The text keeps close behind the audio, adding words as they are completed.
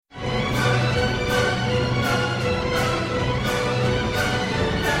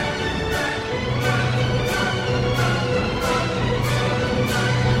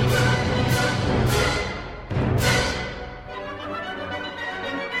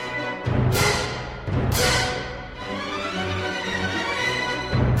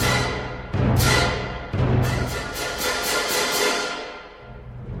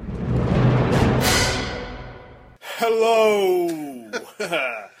Hello!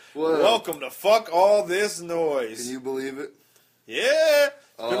 Welcome to Fuck All This Noise. Can you believe it? Yeah! It's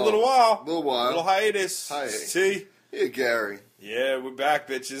been a little while. Little hiatus. Hiatus. See? Hey, Gary. Yeah, we're back,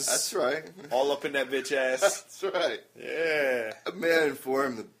 bitches. That's right. All up in that bitch ass. That's right. Yeah. May I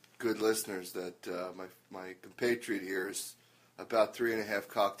inform the good listeners that my compatriot here is about 3.5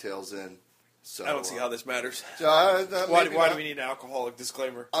 cocktails in. So, I don't see how this matters. Why Why do we need an alcoholic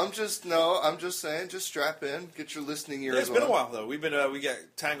disclaimer? I'm just saying, just strap in, get your listening ears on. Yeah, it's been a while though. We've been we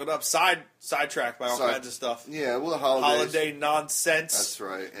get tangled up, sidetracked by all kinds of stuff. Yeah, well, the holidays. Holiday nonsense. That's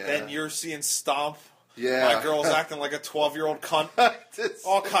right. Yeah. Then you're seeing Stomp. Yeah. My girl's acting like a 12-year-old cunt.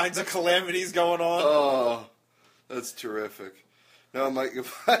 All kinds of calamities going on. Oh, that's terrific. No, Mike,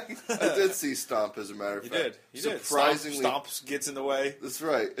 I did see Stomp, as a matter of fact. You did. Surprisingly, Stomp gets in the way. That's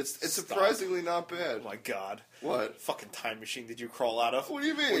right. It's surprisingly not bad. Oh, my God. What? Fucking time machine did you crawl out of? What do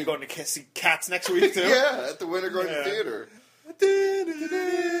you mean? Are you going to see Cats next week, too? Yeah, at the Winter Garden Theater. You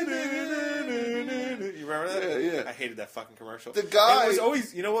remember that? Yeah. I hated that fucking commercial. The guy... It was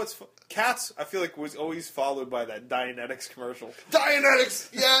always... You know what's... Cats, I feel like, was always followed by that Dianetics commercial. Dianetics!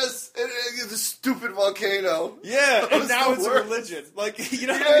 Yes! The stupid volcano. Yeah, and now it's worst. a religion. Like, you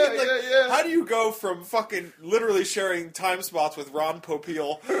know what I mean? Like, yeah. How do you go from fucking literally sharing time spots with Ron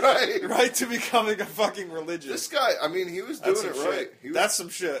Popeil, right, to becoming a fucking religion? This guy, I mean, he was doing it right. That's some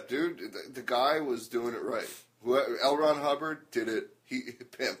shit. Dude, the guy was doing it right. L. Ron Hubbard did it.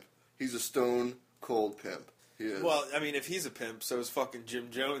 Pimp. He's a stone cold pimp. He is. Well, I mean, if he's a pimp, so is fucking Jim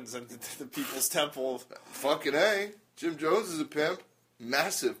Jones and the People's Temple. Fucking A. Jim Jones is a pimp.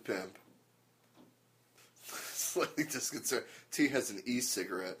 Massive pimp. Slightly disconcerted. T has an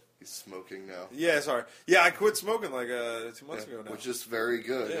e-cigarette. He's smoking now. Yeah, sorry. Yeah, I quit smoking like 2 months ago now. Which is very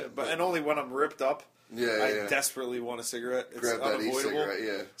good. Yeah, and only when I'm ripped up. I desperately want a cigarette. It's Grab that unavoidable. e-cigarette,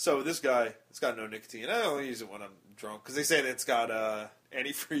 yeah. So this guy, it's got no nicotine. I only use it when I'm drunk because they say that it's got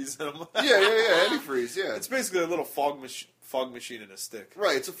antifreeze in them. yeah, antifreeze. Yeah, it's basically a little fog machine in a stick.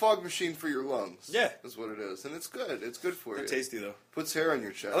 Right, it's a fog machine for your lungs. Yeah, that's what it is, and it's good. It's good for you. Tasty though. Puts hair on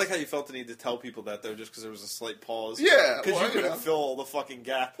your chest. I like how you felt the need to tell people that though, just because there was a slight pause. Yeah, because you couldn't fill the fucking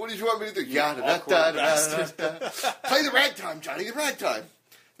gap. What did you want me to do? Play the ragtime, Johnny. The ragtime.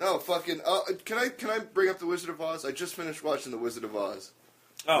 No, fucking. Can I bring up the Wizard of Oz? I just finished watching the Wizard of Oz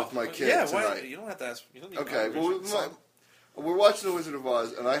with my kid tonight. You don't have to ask. You don't need okay, we're watching the Wizard of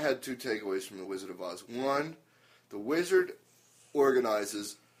Oz, and I had two takeaways from the Wizard of Oz. One, the wizard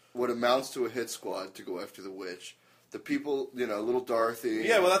organizes what amounts to a hit squad to go after the witch. The people, little Dorothy.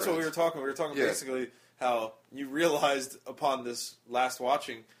 Yeah, well, that's what we were talking. We were talking basically how you realized upon this last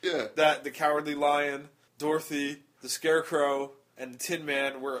watching that the Cowardly Lion, Dorothy, the Scarecrow, and the Tin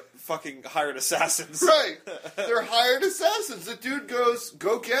Man were fucking hired assassins. Right. They're hired assassins. The dude goes,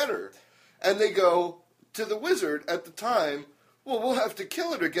 go get her. And they go to the wizard at the time, well, we'll have to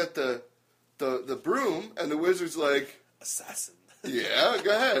kill her to get the broom. And the wizard's like... Assassin. Yeah, go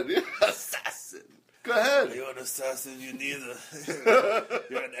ahead. Yeah, assassin. Go ahead. You're an assassin, you neither.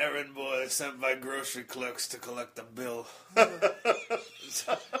 You're an errand boy sent by grocery clerks to collect the bill.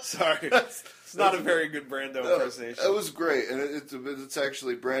 Sorry. It's not a very good Brando impersonation. It was great, and it's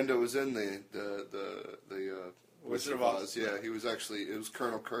actually Brando was in the Wizard of Oz. Yeah, he was actually it was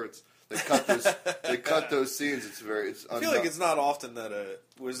Colonel Kurtz. They cut those scenes. I feel like it's not often that a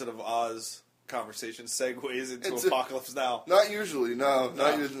Wizard of Oz conversation segues into Apocalypse Now. Not usually, no.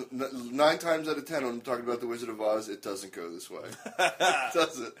 Not usually. 9 times out of 10 when I'm talking about the Wizard of Oz, it doesn't go this way. It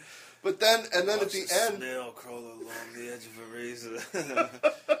doesn't. But then at the end, snail crawl along the edge of a razor.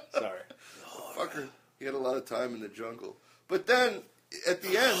 Sorry. Fucker, he had a lot of time in the jungle. But then, at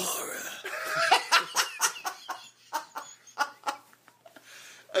the end...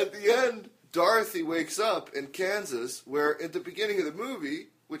 At the end, Dorothy wakes up in Kansas, where at the beginning of the movie,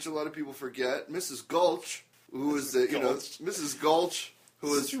 which a lot of people forget, Mrs. Gulch, who is Mrs. Gulch,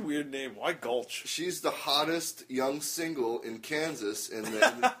 who is... Such a weird name. Why Gulch? She's the hottest young single in Kansas in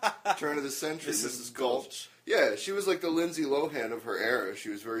the turn of the century. Mrs. Gulch. Yeah, she was like the Lindsay Lohan of her era. She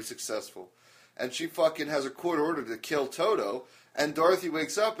was very successful. And she fucking has a court order to kill Toto. And Dorothy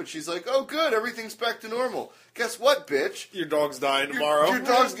wakes up and she's like, oh, good, everything's back to normal. Guess what, bitch? Your dog's dying tomorrow. Your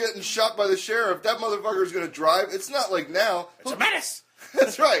dog's getting shot by the sheriff. That motherfucker's going to drive. It's not like now. It's a menace.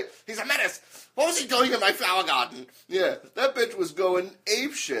 That's right. He's a menace. What was he doing in my flower garden? Yeah, that bitch was going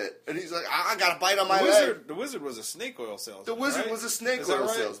ape shit. And he's like, I got a bite on my leg. The wizard was a snake oil salesman. The wizard was a snake oil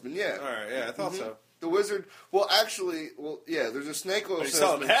salesman, yeah. All right, yeah, I thought so. The wizard, there's a snake oil salesman. He's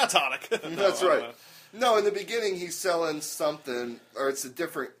selling hair tonic. That's right. No, in the beginning he's selling something, or it's a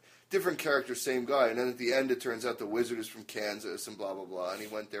different character, same guy, and then at the end it turns out the wizard is from Kansas and blah, blah, blah, and he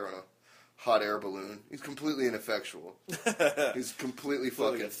went there on a hot air balloon. He's completely ineffectual. He's completely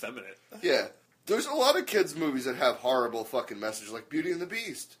fucking effeminate. Yeah. There's a lot of kids' movies that have horrible fucking messages, like Beauty and the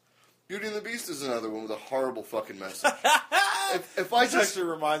Beast. Beauty and the Beast is another one with a horrible fucking message. If I just actually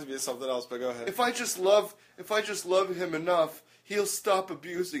reminds me of something else, but go ahead. If I just love him enough, he'll stop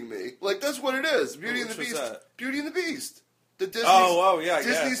abusing me. Like, that's what it is. Beauty and the Beast. Beauty and the Beast. The Disney's,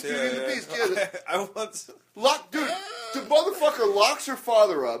 Disney's Beauty and the Beast. Yeah. I once dude, the motherfucker locks her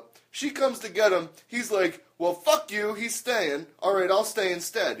father up. She comes to get him. He's like, well, fuck you. He's staying. All right, I'll stay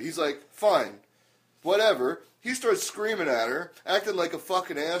instead. He's like, fine. Whatever. He starts screaming at her, acting like a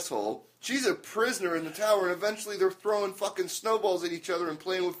fucking asshole. She's a prisoner in the tower, and eventually they're throwing fucking snowballs at each other and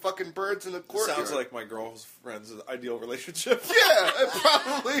playing with fucking birds in the courtyard. Sounds like my girlfriend's ideal relationship. Yeah, it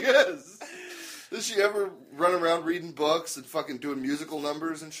probably is. Does she ever run around reading books and fucking doing musical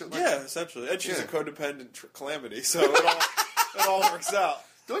numbers and shit like that? Yeah, essentially. And she's a codependent calamity, so it all works out.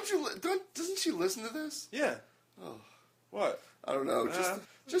 Doesn't she listen to this? Yeah. Oh. What? I don't know.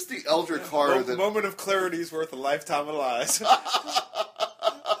 Just the Eldritch horror. The moment of clarity is worth a lifetime of lies.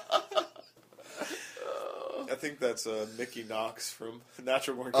 I think that's Mickey Knox from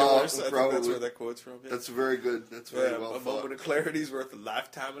Natural Born Killers. I think that's where that quote's from. Yeah. That's very good. That's very well thought. A moment of clarity is worth a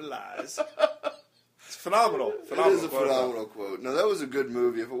lifetime of lies. It's phenomenal. It is a phenomenal quote. No, that was a good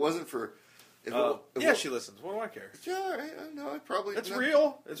movie. If it wasn't for... she listens. What do I care? Yeah, I know. I probably... It's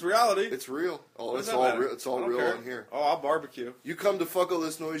real. It's reality. It's real. Oh, it's all real. It's all real on here. Oh, I'll barbecue. You come to Fuck All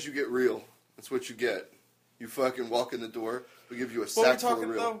This Noise, you get real. That's what you get. You fucking walk in the door, we give you a sack full of real. What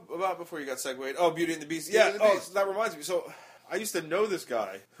were we talking about before you got segued? Oh, Beauty and the Beast. Yeah, that reminds me. So, I used to know this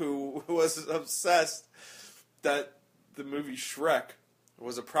guy who was obsessed that the movie Shrek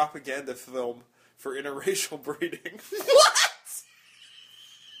was a propaganda film for interracial breeding. What?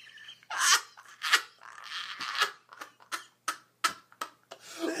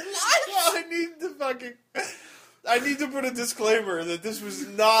 I need to put a disclaimer that this was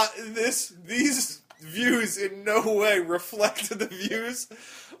not these views in no way reflected the views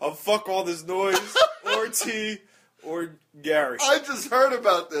of Fuck All This Noise or T or Gary. I just heard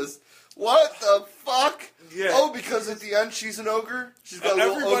about this. What the fuck? Yeah. Oh, because at the end she's an ogre? She's got a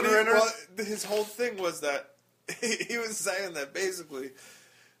little ogre in her? Well, his whole thing was that he was saying that basically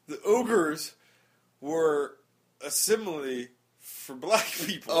the ogres were a simile for black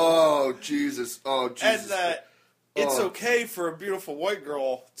people. Oh, Jesus. And that it's okay for a beautiful white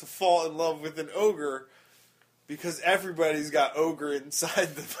girl to fall in love with an ogre because everybody's got ogre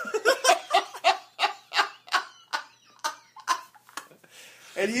inside them.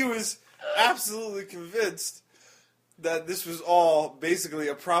 And he was absolutely convinced that this was all basically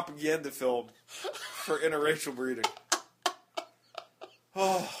a propaganda film for interracial breeding.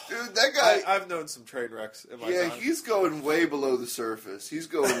 Oh, dude, that guy... I've known some train wrecks in my time. Yeah, he's going way below the surface. He's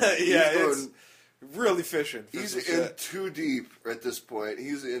going... it's really fishing. He's in too deep at this point.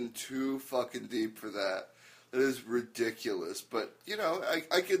 He's in too fucking deep for that. It is ridiculous. But, you know,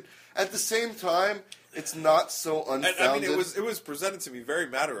 I could... At the same time, it's not so unfounded. I mean, it was presented to me very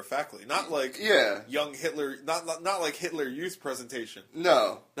matter-of-factly. Not like young Hitler... Not like Hitler Youth presentation.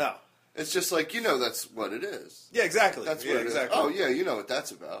 No. No. It's just like, you know, that's what it is. Yeah, exactly. That's what it is. Oh, yeah, you know what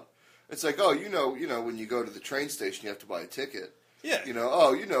that's about. It's like, oh, you know, when you go to the train station, you have to buy a ticket. Yeah. You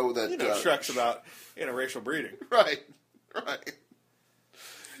know, you know that... You know Shrek's about interracial breeding. Right.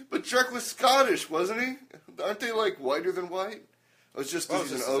 But Shrek was Scottish, wasn't he? Aren't they, like, whiter than white? Oh, it's just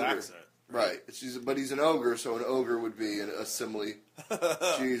because he's an ogre. Accent. Right. But he's an ogre, so an ogre would be a simile.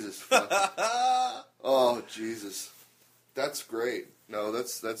 Jesus. Fuck. Oh, Jesus. That's great. No,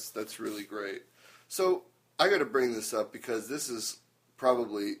 that's really great. So, I got to bring this up because this is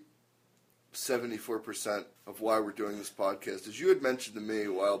probably 74% of why we're doing this podcast. As you had mentioned to me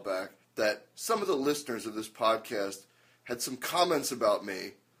a while back, that some of the listeners of this podcast had some comments about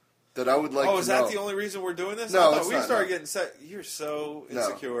me that I would like to know. Oh, is that the only reason we're doing this? No, it's we not. started getting set. You're so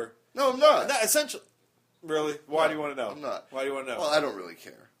insecure. No, I'm not. No, essentially. Really? Why do you want to know? I'm not. Why do you want to know? Well, I don't really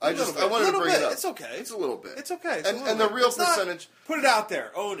care. I wanted to bring it up. It's okay. It's a little bit. It's okay. And the real percentage... Put it out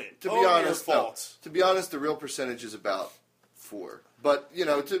there. Own it. To be honest, to be honest, the real percentage is about 4. But, you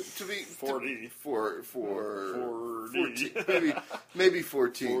know, to be... 40. 40. Maybe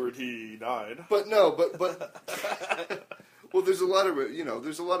 14. 49. But no, but well, there's a lot of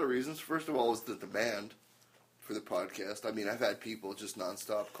reasons. First of all, is the demand for the podcast. I mean, I've had people just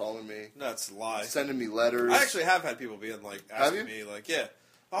nonstop calling me. That's a lie. Sending me letters. I actually have had people being like, asking me, like,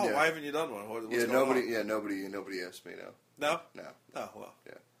 why haven't you done one? What's going on? Nobody asked me, no. No? No. Oh, well.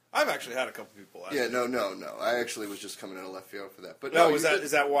 Yeah. I've actually had a couple people ask me. No. I actually was just coming in a left field for that. But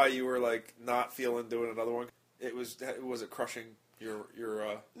is that why you were, like, not feeling doing another one? Was it crushing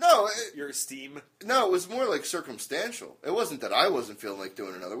your esteem? No, it was more like circumstantial. It wasn't that I wasn't feeling like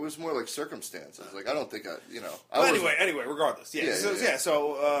doing another. It was more like circumstances. Like I don't think anyway, regardless.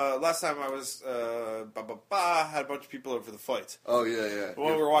 So last time I was had a bunch of people over the fights. Oh yeah.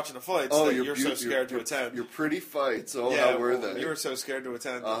 When we were watching the fights, you're so scared to attend. Your pretty fights. Oh, how were they? You were so scared to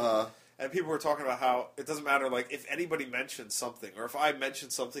attend. And people were talking about how it doesn't matter, like, if anybody mentions something, or if I mention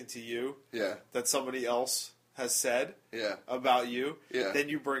something to you that somebody else has said about you, then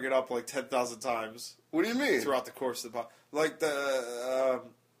you bring it up, like, 10,000 times. What do you mean? Throughout the course of the podcast. Like the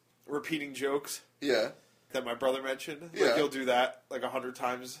repeating jokes that my brother mentioned. Like, he'll do that, like, 100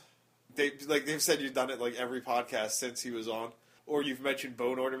 times. They've said you've done it, like, every podcast since he was on. Or you've mentioned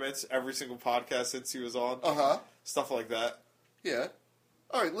bone ornaments every single podcast since he was on. Stuff like that. Yeah.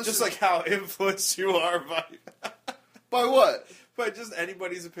 All right, listen. Just like how influenced you are by... By what? By just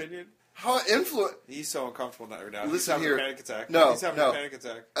anybody's opinion. How influenced... He's so uncomfortable right now. Listen, he's having here. a panic attack. No, he's having a panic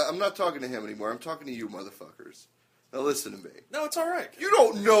attack. I'm not talking to him anymore. I'm talking to you motherfuckers. Now listen to me. No, it's all right. You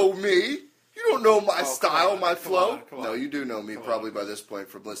don't know me. You don't know my style, my flow. Come on. No, you do know me probably by this point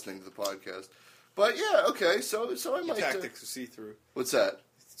from listening to the podcast. But yeah, okay, so I might... Tactics are see-through. What's that?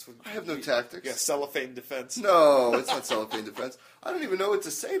 I have no tactics. Yeah, cellophane defense. No, it's not cellophane defense. I don't even know what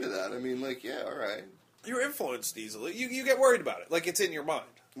to say to that. I mean, like, yeah, all right. You're influenced easily. You get worried about it. Like, it's in your mind.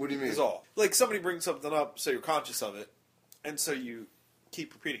 What do you mean? Is all. Like, somebody brings something up, so you're conscious of it, and so you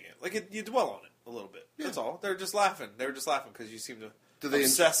keep repeating it. Like, you dwell on it a little bit. Yeah. That's all. They're just laughing. They're just laughing because you seem to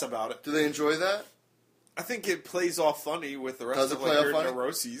obsess about it. Do they enjoy that? I think it plays off funny with the rest of, like, your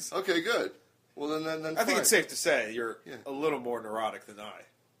neuroses. Okay, good. Well, then I think it's safe to say you're a little more neurotic than I.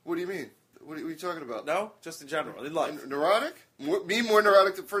 What do you mean? What are you talking about? No, just in general, in life. Neurotic? Me more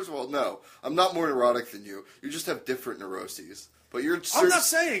neurotic than... First of all, no. I'm not more neurotic than you. You just have different neuroses. But I'm not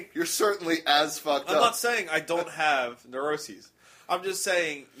saying... You're certainly as fucked up. I'm not saying I don't have neuroses. I'm just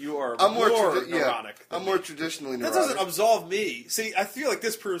saying you are more neurotic. I'm more traditionally neurotic. That doesn't absolve me. See, I feel like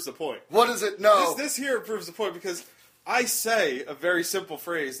this proves the point. What is it? No. This here proves the point because... I say a very simple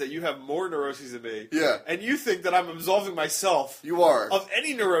phrase that you have more neuroses than me. Yeah. And you think that I'm absolving myself. You are. Of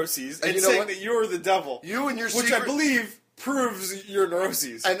any neuroses and saying that you're the devil. You and your Which I believe proves your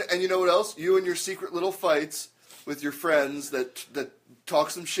neuroses. And you know what else? You and your secret little fights with your friends that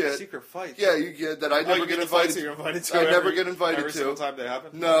talk some shit. Secret fights? Yeah, you get that I never get invited to. You're invited to. I never get invited every to. Every single time they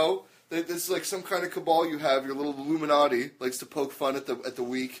happen? No. This is like some kind of cabal you have. Your little Illuminati likes to poke fun at the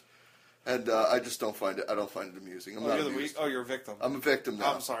weak. And I just don't find it. I don't find it amusing. I'm not you're amused. you're a victim. I'm a victim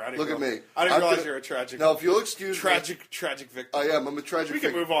now. I'm sorry. Look at me. I didn't realize you're a tragic. Now, if you'll excuse tragic victim. I am. I'm a tragic. We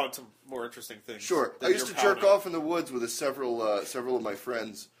can move on to more interesting things. Sure. I used to jerk off in the woods with several of my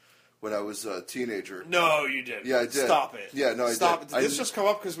friends when I was a teenager. No, you didn't. Yeah, I did. Stop it. Yeah, no, I did. Stop it. Did this just come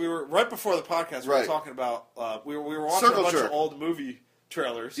up because we were right before the podcast? We were talking about we were watching a bunch of old movie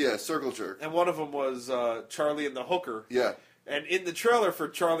trailers. Yeah, Circle Jerk. And one of them was Charlie and the Hooker. Yeah. And in the trailer for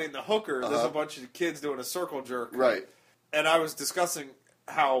Charlie and the Hooker, there's a bunch of kids doing a circle jerk. Right. And I was discussing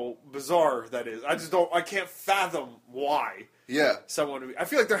how bizarre that is. I can't fathom why. Yeah. I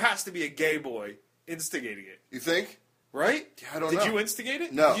feel like there has to be a gay boy instigating it. You think? Right? Yeah, I don't know. Did you instigate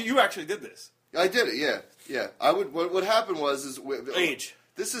it? No. You actually did this. I did it, yeah. Yeah. I would. What happened was... Age.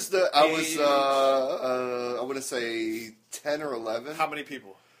 This is I want to say 10 or 11. How many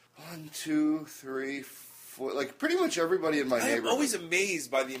people? 1, 2, 3, 4... Like, pretty much everybody in my neighborhood. I'm always amazed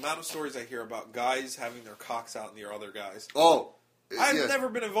by the amount of stories I hear about guys having their cocks out near other guys. Oh. I've never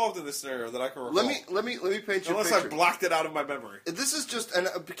been involved in this scenario that I can recall. Let me paint you a picture. Unless I blocked it out of my memory. This is just... And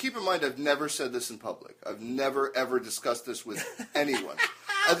keep in mind, I've never said this in public. I've never, ever discussed this with anyone.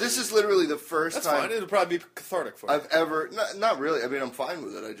 This is literally the first time... That's fine. It'll probably be cathartic for you. I've ever... Not really. I mean, I'm fine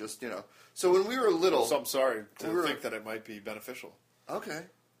with it. I just, So when we were little... So I'm sorry to think that it might be beneficial. Okay.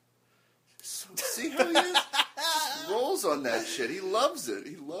 So, see how he is? Just rolls on that shit. He loves it.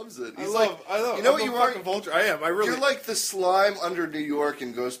 He loves it. I love. You know what you are? Vulture. I am. You're like the slime under New York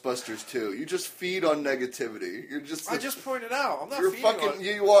in Ghostbusters 2. You just feed on negativity. You're just. I just pointed out. I'm not. You're feeding fucking. on,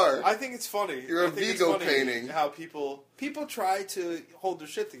 You are. I think it's funny. You're a Vigo painting. How people try to hold their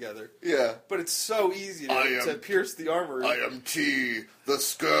shit together. Yeah. But it's so easy to pierce the armor. I am T, the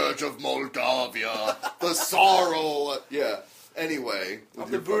scourge of Moldavia, the sorrow. Yeah. Anyway, I'm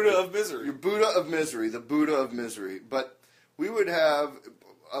the Buddha of misery. You're Buddha of misery, the Buddha of misery. But we would have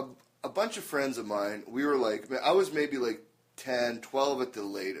a bunch of friends of mine. We were like, I was maybe like 10, 12 at the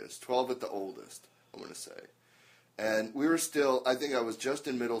latest, 12 at the oldest, I'm going to say. And we were still, I think I was just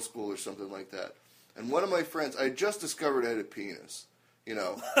in middle school or something like that. And one of my friends, I just discovered I had a penis. In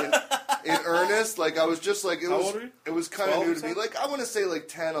earnest, like I was just like, it was kind of new to me. Like I want to say like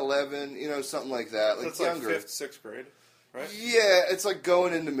 10, 11, something like that. Like that's younger. Like 5th, 6th grade. right? Yeah, it's like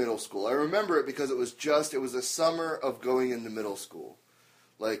going into middle school. I remember it because it was a summer of going into middle school.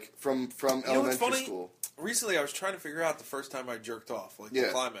 Like, from elementary school. Recently, I was trying to figure out the first time I jerked off, like the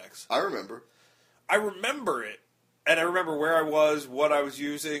climax. I remember. I remember it. And I remember where I was, what I was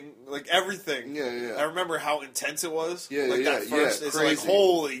using, like everything. Yeah. I remember how intense it was. Yeah, like that first, it's crazy. like,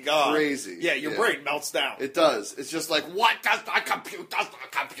 holy God. Crazy. Yeah, your brain melts down. It does. It's just like, what does the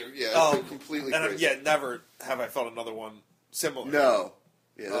computer? Yeah, it's completely crazy. Never have I felt another one similar. No.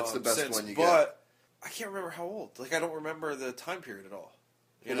 Yeah, that's the best one you get. But I can't remember how old. Like, I don't remember the time period at all.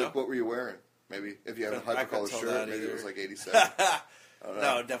 You know? Like, what were you wearing? Maybe if you have a hypercolor shirt, maybe it was like 87.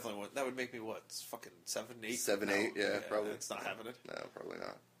 No, definitely wouldn't. That would make me what? Fucking 7, 8? 7, 8, yeah, probably. It's not happening. No, probably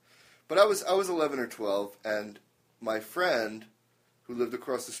not. But I was 11 or 12, and my friend who lived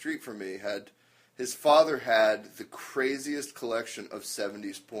across the street from me his father had the craziest collection of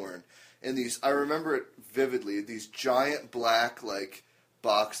 70s porn. And I remember it vividly, these giant black, like,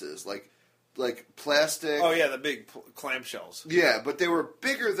 boxes, like plastic. Oh, yeah, the big clamshells. Yeah, but they were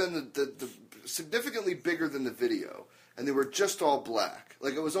bigger than the significantly bigger than the video. And they were just all black.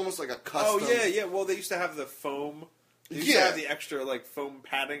 Like, it was almost like a custom. Oh, yeah. Well, they used to have the foam. They used to have the extra, like, foam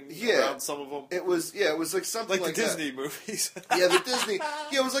padding around some of them. It was like something like the Disney movies. Yeah, the Disney.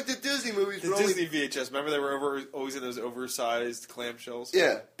 Yeah, it was like the Disney movies. The Disney VHS. Remember they were always in those oversized clamshells?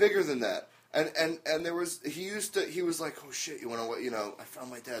 Yeah, bigger than that. And there was, he was like, oh, shit, I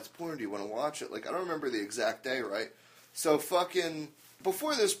found my dad's porn. Do you want to watch it? Like, I don't remember the exact day, right? So fucking...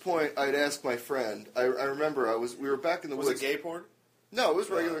 Before this point, I'd asked my friend. I remember we were back in the woods. Was it gay porn? No, it was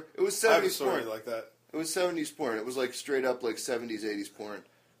regular. It was 70s I have a story porn. like that. It was 70s porn. It was like straight up like 70s, 80s porn.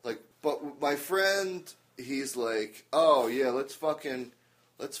 Like, but my friend, he's like, oh yeah, let's watch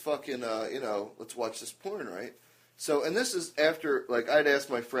this porn, right? So, and this is after, like, I'd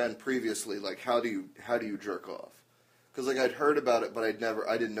asked my friend previously, like, how do you jerk off? Because like I'd heard about it, but I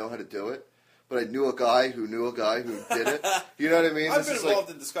didn't know how to do it. But I knew a guy who did it. You know what I mean? I've been involved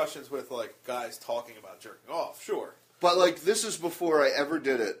in discussions with, like, guys talking about jerking off, sure. But, like, this is before I ever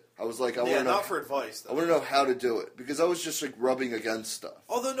did it. I was like, I want to know. Not for advice, though. I want to know how to do it. Because I was just, like, rubbing against stuff.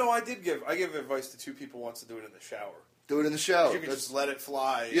 Although, no, I give advice to two people once to do it in the shower. Do it in the shower. You can just let it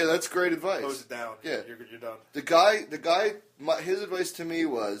fly. Yeah, that's great advice. Close it down. Yeah. You're done. The guy, his advice to me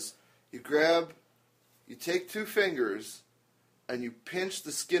was, you take 2 fingers, and you pinch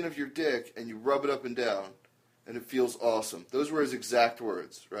the skin of your dick, and you rub it up and down, and it feels awesome. Those were his exact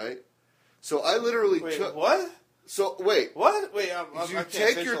words, right? So I literally took... What? So, wait. What? Wait, you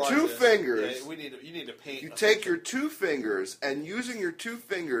take your 2 fingers... Yeah, you need to paint... You take your 2 fingers, and using your 2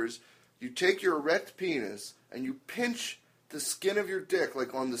 fingers, you take your erect penis, and you pinch the skin of your dick,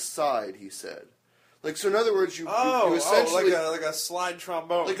 like on the side, he said. Like, so in other words, you essentially... like a slide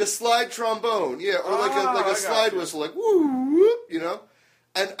trombone. Like a slide trombone, yeah. Or like a slide whistle, like, woo, whoop, you know?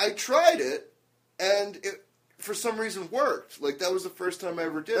 And I tried it, and it, for some reason, worked. Like, that was the first time I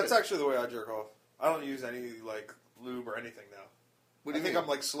ever did it. That's actually the way I jerk off. I don't use any, like, lube or anything now. What do you mean? I think I'm,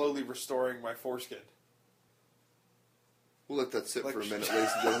 like, slowly restoring my foreskin. We'll let that sit for a minute,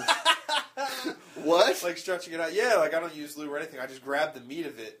 ladies and gentlemen. What? Like, stretching it out. Yeah, like, I don't use lube or anything. I just grab the meat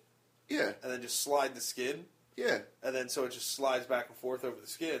of it. Yeah. And then just slide the skin. Yeah. And then so it just slides back and forth over the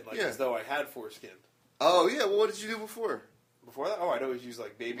skin, like as though I had foreskin. Oh, yeah. Well, what did you do before? Before that? Oh, I'd always use,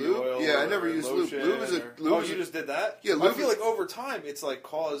 like, baby lube? oil. Yeah, I never used lube. You just did that? Yeah, I feel like over time it's, like,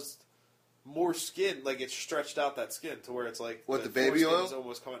 caused more skin. Like, it's stretched out that skin to where it's, like... What, the baby oil?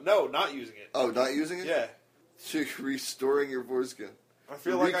 Almost coming. No, not using it. Oh, not using it? Yeah. So you're restoring your foreskin. I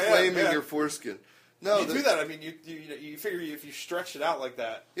feel like reclaiming your foreskin. No, you do that. I mean, you figure if you stretch it out like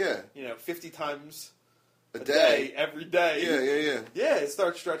that, 50 times a day, every day. Yeah. Yeah, it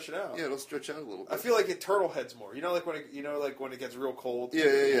starts stretching out. Yeah, it'll stretch out a little bit. I feel like it turtle heads more. You know, like when it gets real cold.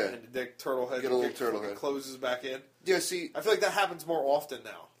 Yeah. And the turtle head get a little turtle head closes back in. Yeah, see, I feel like that happens more often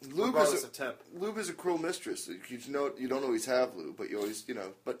now. Lube is a cruel mistress. You don't always have lube, but you always,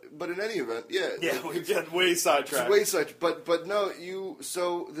 But in any event, yeah. Yeah, we get way sidetracked. Way sidetracked. But no,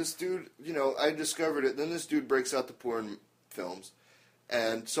 So this dude, I discovered it. Then this dude breaks out the porn films,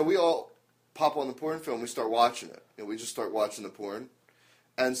 and so we all pop on the porn film. We start watching it. We just start watching the porn.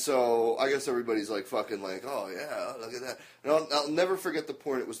 And so I guess everybody's like fucking like, oh yeah, look at that. And I'll never forget the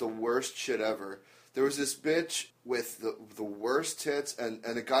porn. It was the worst shit ever. There was this bitch with the worst tits and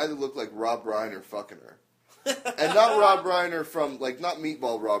a guy that looked like Rob Reiner fucking her. And not Rob Reiner from, like, not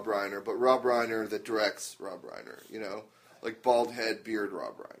Meatball Rob Reiner, but Rob Reiner that directs Rob Reiner, Like bald head, beard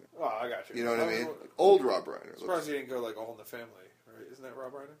Rob Reiner. Oh, I got you. You know what I mean? Like old Rob Reiner. Surprised you didn't go like All in the Family, right? Isn't that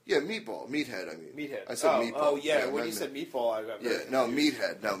Rob Reiner? Yeah, Meathead, I mean. Meathead. I said Meatball. Oh, yeah, when you said Meatball, I got very confused.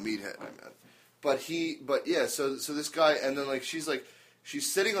 Meathead, I meant. But yeah, so this guy, and then like she's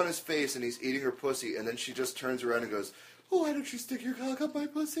sitting on his face and he's eating her pussy, and then she just turns around and goes, "Oh, why don't you stick your cock up my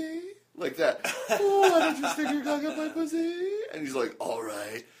pussy?" Like that. "Oh, why don't you stick your cock up my pussy?" And he's like, "All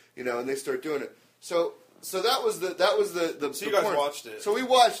right," and they start doing it. So that was the So you guys watched it. So we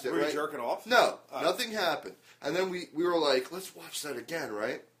watched it. Were you right? jerking off? No, nothing happened. And then we were like, let's watch that again,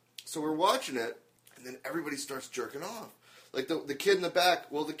 right? So we're watching it, and then everybody starts jerking off. Like the kid in the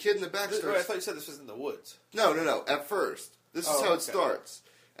back. Well, the kid in the back starts. Wait, I thought you said this was in the woods. No. At first, this is how it starts.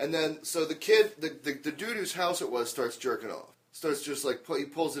 And then so the kid, the dude whose house it was, starts jerking off. Starts just like he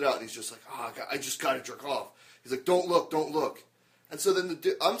pulls it out, and he's just like, I just gotta jerk off. He's like, don't look. And so then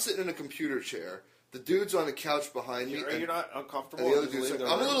I'm sitting in a computer chair. The dude's on a couch behind me. Are you not uncomfortable? And the other dude's like,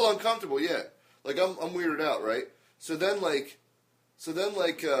 I'm a little uncomfortable, yeah. Like I'm weirded out, right? So then the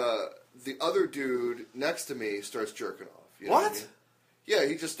other dude next to me starts jerking off. You know what I mean? Yeah,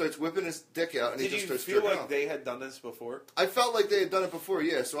 he just starts whipping his dick out, and he just starts jerking off. Did you feel like they had done this before? I felt like they had done it before,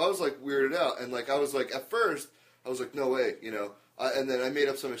 yeah. So I was like weirded out, and like I was like at first I was like, no way, and then I made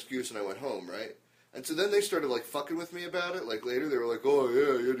up some excuse and I went home, right? And so then they started like fucking with me about it. Like later they were like, oh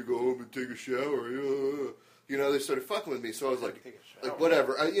yeah, you had to go home and take a shower. Yeah. They started fucking with me. So I was like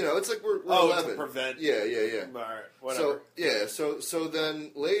whatever. It's like we're 11. To prevent. Yeah. All right, whatever. So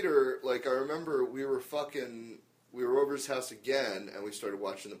then later, like I remember we were over his house again, and we started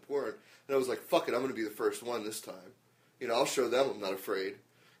watching the porn. And I was like, fuck it, I'm going to be the first one this time. I'll show them I'm not afraid.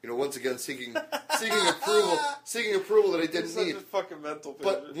 Once again, seeking approval that I didn't need. Such a fucking mental picture.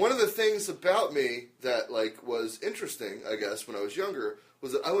 But one of the things about me that like was interesting, I guess, when I was younger,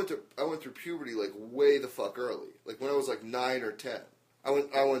 was that I went through puberty like way the fuck early. Like when I was like 9 or 10, I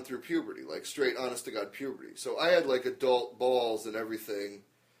went through puberty, like straight honest to God puberty. So I had like adult balls and everything,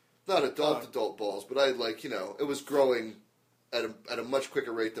 not adult balls, but I had like it was growing at a much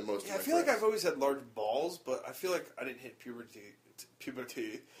quicker rate than most. Yeah, of my I feel friends. like I've always had large balls, but I feel like I didn't hit puberty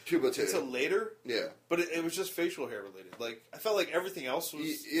until later. Yeah, but it was just facial hair related. Like I felt like everything else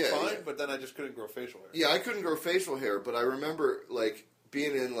was fine, but then I just couldn't grow facial hair. Yeah, I couldn't grow facial hair, but I remember like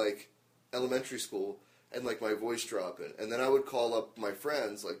being in like elementary school and like my voice dropping, and then I would call up my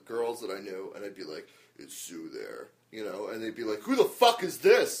friends, like girls that I knew, and I'd be like, "Is Sue there?" And they'd be like, "Who the fuck is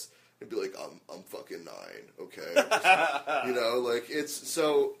this?" I'd be like, I'm fucking 9, okay? Like it's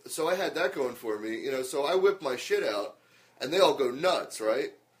so I had that going for me, so I whip my shit out, and they all go nuts,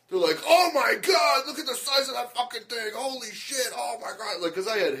 right? They're like, "Oh my god, look at the size of that fucking thing! Holy shit! Oh my god!" Like, cause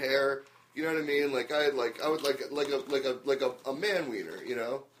I had hair, you know what I mean? Like I would like a man wiener,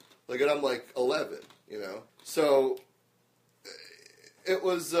 Like, and I'm like 11, So it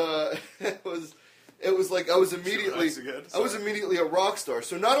was It was like I was immediately a rock star.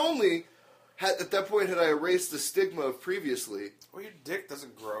 So not only at that point had I erased the stigma of previously. Well, your dick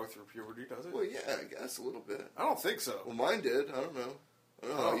doesn't grow through puberty, does it? Well, yeah, I guess a little bit. I don't think so. Well, mine did. I don't know. I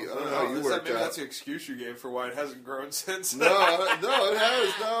don't know how you worked maybe out. That's the excuse you gave for why it hasn't grown since. No, it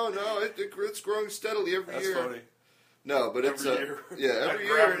has. No, it's growing steadily every year. That's funny. No, but every year. Yeah, every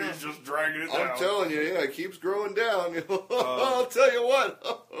year. Gravity's just dragging it down. I'm telling you, yeah, it keeps growing down. I'll tell you what.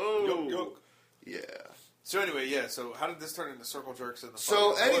 Yoke. Yeah. So anyway, yeah. So how did this turn into circle jerks? And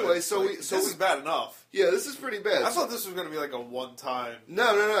This is bad enough. Yeah, this is pretty bad. I thought this was going to be like a one-time.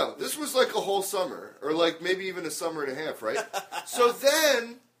 No. This was like a whole summer, or like maybe even a summer and a half, right? So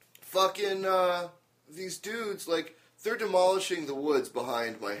then, fucking these dudes, like they're demolishing the woods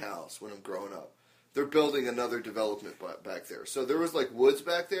behind my house when I'm growing up. They're building another development back there. So there was like woods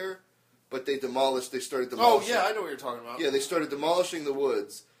back there, but they started demolishing. Oh yeah, I know what you're talking about. Yeah, they started demolishing the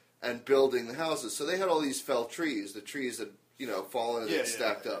woods and building the houses. So they had all these felled trees, the trees that, fallen and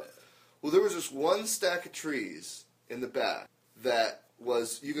stacked up. Well, there was this one stack of trees in the back that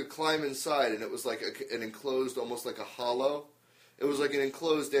you could climb inside, and it was like an enclosed, almost like a hollow. It was like an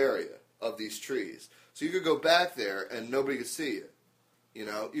enclosed area of these trees. So you could go back there and nobody could see you.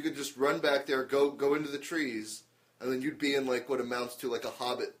 You could just run back there, go into the trees, and then you'd be in like what amounts to like a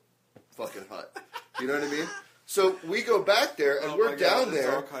hobbit fucking hut. You know what I mean? So we go back there, and we're down there.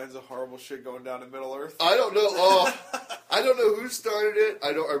 There's all kinds of horrible shit going down in Middle Earth. I don't know. I don't know who started it. I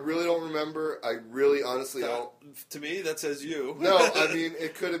really don't remember. I really, honestly don't. To me, that says you. No, I mean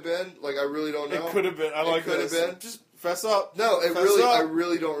it could have been. Like I really don't know. It could have been. I like this. Could have been. Just fess up. No, I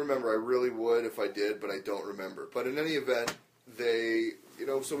really don't remember. I really would if I did, but I don't remember. But in any event,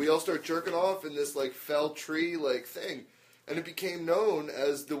 so we all start jerking off in this like felled tree like thing, and it became known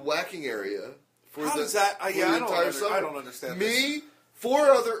as the whacking area. How does that? I don't understand. Me,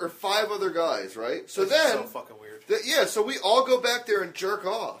 5 other guys, right? So that's so fucking weird. So we all go back there and jerk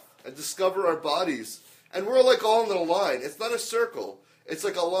off and discover our bodies, and we're like all in a line. It's not a circle. It's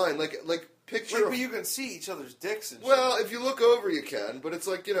like a line. Like picture. But you can see each other's dicks and shit. Well, if you look over, you can. But it's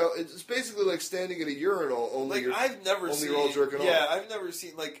like, it's basically like standing at a urinal. Only I've never seen. You're all jerking off. Yeah, I've never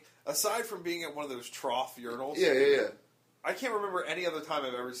seen aside from being at one of ththose trough urinals. Yeah. I can't remember any other time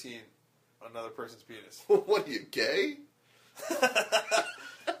I've ever seen another person's penis. What are you, gay?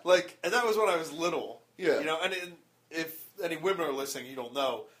 And that was when I was little. Yeah. And if any women are listening, you don't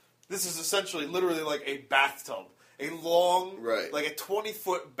know. This is essentially literally like a bathtub. A long, like a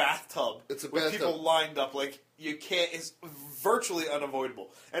 20-foot bathtub. It's a with bathtub. people lined up. You can't, it's virtually unavoidable.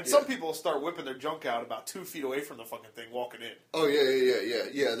 And some people start whipping their junk out about 2 feet away from the fucking thing walking in. Oh,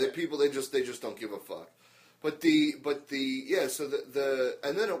 yeah. They just don't give a fuck. And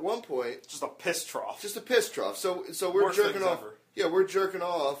then at one point... Just a piss trough. So we're Worst jerking off. Ever. Yeah, we're jerking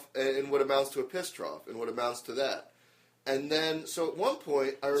off in what amounts to a piss trough, and what amounts to that. And then, so at one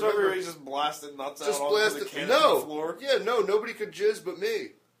point, I remember... So everybody just blasted nuts out onto the canopy floor? Yeah, nobody could jizz but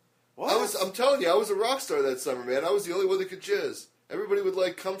me. What? I'm telling you, I was a rock star that summer, man. I was the only one that could jizz. Everybody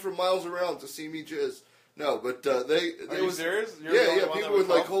would, come from miles around to see me jizz. No, but Are you serious? People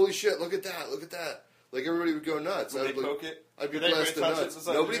would holy shit, look at that. Everybody would go nuts. Would they poke it? I'd be blasted nuts.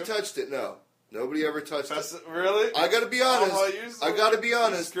 Nobody touched it, no. Nobody ever touched it. Really? I gotta be honest. I gotta be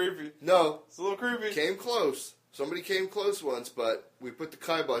honest. It's creepy. No. It's a little creepy. Came close. Somebody came close once, but we put the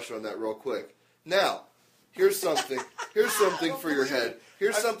kibosh on that real quick. Now, here's something. Here's something for your head.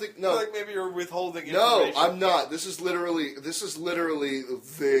 Here's something. No, I feel like maybe you're withholding No, information. I'm not. This is literally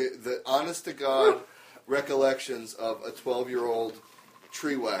the honest to God recollections of a 12-year-old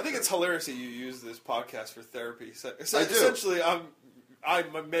tree whacker. I think it's hilarious that you use this podcast for therapy. I do. Essentially, I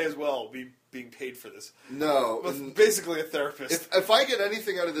may as well be being paid for this. No. I'm basically a therapist. If I get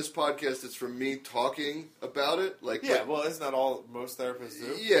anything out of this podcast, it's from me talking about it. Well, isn't that all most therapists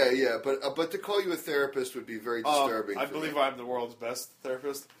do? Yeah, but to call you a therapist would be very disturbing. I believe I'm the world's best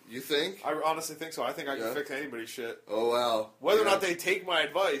therapist. You think? I honestly think so. I think I can fix anybody's shit. Oh, wow. Whether or not they take my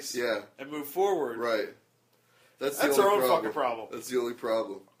advice and move forward. Right. That's their own fucking problem. That's the only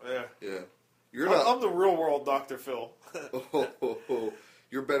problem. Yeah. Yeah. I'm the real world Dr. Phil.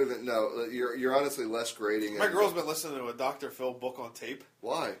 You're better than... No, you're honestly less grating. My girl's been listening to a Dr. Phil book on tape.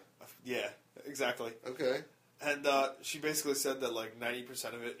 Why? Yeah, exactly. Okay. And she basically said that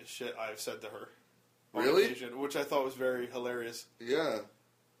 90% of it is shit I've said to her. Really? Occasion, which I thought was very hilarious. Yeah.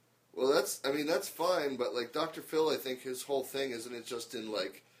 Well, that's fine, but Dr. Phil, I think his whole thing, isn't it just in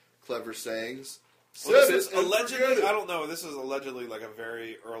clever sayings? Well, this is allegedly, I don't know, this is allegedly a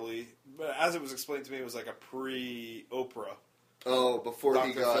very early, but as it was explained to me, it was a pre-Oprah. Oh, before Dr.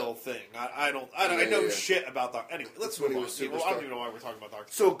 he got... Phil thing. I know shit about Dr. Anyway, let's move on. I don't even know why we're talking about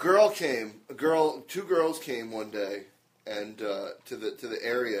Dr. So two girls came one day and to the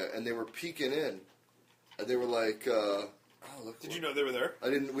area, and they were peeking in. And they were like, look. Did you know they were there?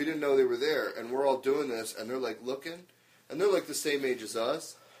 We didn't know they were there, and we're all doing this, and they're looking, and they're the same age as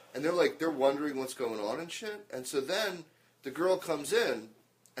us, and they're wondering what's going on and shit. And so then the girl comes in,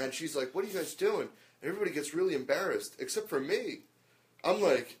 and she's like, "What are you guys doing?" And everybody gets really embarrassed, except for me. I'm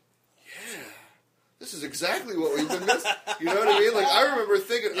like, "Yeah, this is exactly what we've been missing." You know what I mean? I remember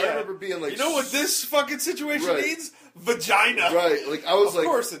thinking, I remember being you know what this fucking situation needs? Vagina. Right. I was of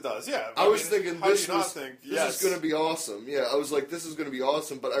course it does, yeah. I was thinking this is going to be awesome. Yeah, I was like, this is going to be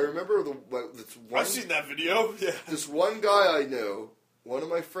awesome. But I remember I've seen that video, yeah. This one guy I knew, one of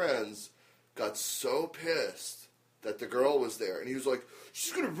my friends, got so pissed that the girl was there. And he was like,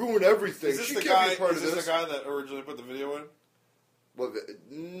 she's going to ruin everything. She can't be a part of this. Is this the guy that originally put the video in? Well,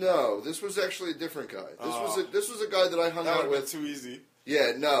 no, this was actually a different guy. This was a guy that I hung out with. Too easy.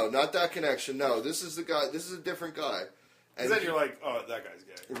 Yeah, no, not that connection. No, this is the guy. This is a different guy. And then you're like, oh, that guy's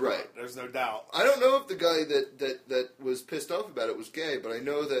gay. Right. There's no doubt. I don't know if the guy that was pissed off about it was gay, but I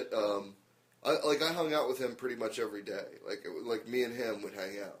know that I hung out with him pretty much every day. Me and him would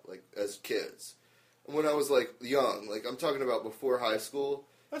hang out as kids. And when I was young, I'm talking about before high school.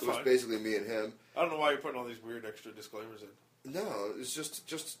 That's it was fine. Basically me and him. I don't know why you're putting all these weird extra disclaimers in. No, it's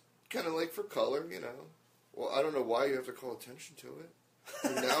just kind of for color, you know. Well, I don't know why you have to call attention to it.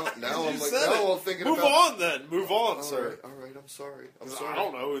 Now I'm thinking Move on then. Move on, sir. All right, I'm sorry. I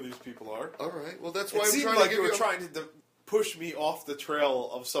don't know who these people are. All right, well that's why it seemed like you were trying to push me off the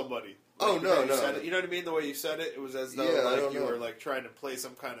trail of somebody. No. You know what I mean? The way you said it, it was as though you were trying to play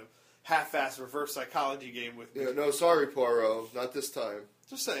some kind of half-assed reverse psychology game with me. Yeah, no, sorry, Poirot, not this time.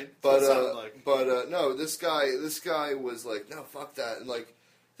 Just saying. But no, this guy was like, no, fuck that, and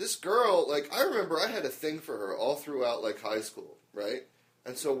this girl, I remember I had a thing for her all throughout high school, right?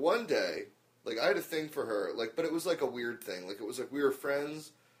 And so one day, I had a thing for her, but it was a weird thing. It was we were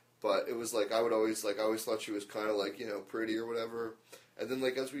friends, but it was I always thought she was kind of pretty or whatever. And then,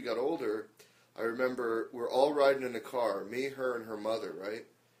 like, as we got older, I remember we're all riding in a car, me, her, and her mother, right?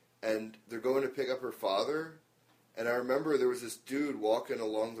 And they're going to pick up her father. And I remember there was this dude walking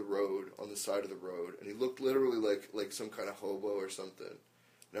along the road, on the side of the road, and he looked literally like some kind of hobo or something.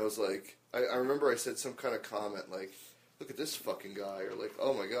 And I was like, I remember I said some kind of comment like, look at this fucking guy, or like,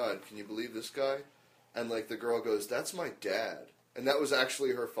 oh my God, can you believe this guy? And like the girl goes, that's my dad. And that was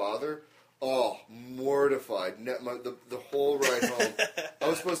actually her father. Oh, mortified. The whole ride home. I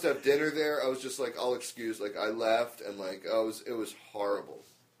was supposed to have dinner there. I was just like, I'll excuse. Like, I left, and like, it was horrible.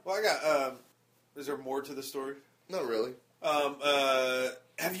 Well, I got, is there more to the story? Not really.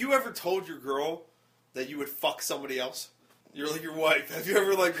 Have you ever told your girl that you would fuck somebody else? You're like your wife. Have you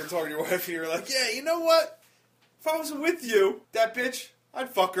ever like been talking to your wife and you're like, yeah, you know what? If I was with you, that bitch, I'd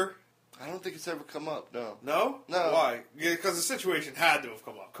fuck her. I don't think it's ever come up, no. No? No. Why? Yeah, because the situation had to have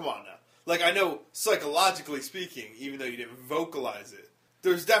come up. Come on now. Like, I know, psychologically speaking, even though you didn't vocalize it,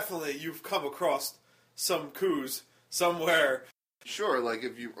 there's definitely, you've come across some coups somewhere. Sure, like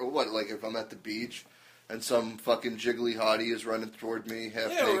if I'm at the beach and some fucking jiggly hottie is running toward me half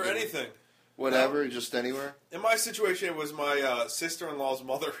naked. Yeah, or anything. Whatever, just anywhere. In my situation, it was my sister-in-law's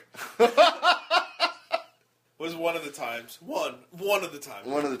mother. Was one of the times. One of the times.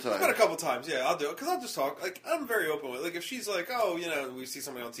 One of the times. It's been a couple times, yeah, I'll do it. Because I'll just talk. Like, I'm very open with it. Like, if she's like, oh, you know, we see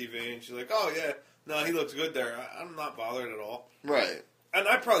somebody on TV, and she's like, oh, yeah, no, he looks good there. I'm not bothered at all. Right. And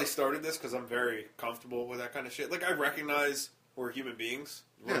I probably started this because I'm very comfortable with that kind of shit. Like, I recognize we're human beings.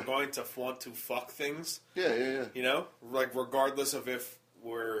 We're going to want to fuck things. Yeah. You know? Like, regardless of if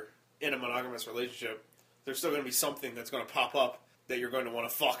we're in a monogamous relationship, there's still going to be something that's going to pop up that you're going to want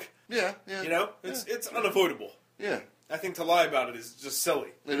to fuck. Yeah. You know? It's unavoidable. Yeah. I think to lie about it is just silly.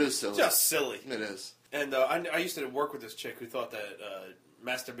 It is silly. Just silly. It is. And I used to work with this chick who thought that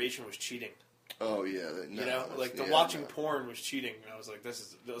masturbation was cheating. Oh, yeah. No, you know? Like, watching porn was cheating. And I was like, this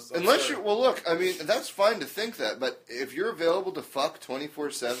is unless you... Well, look, I mean, that's fine to think that, but if you're available to fuck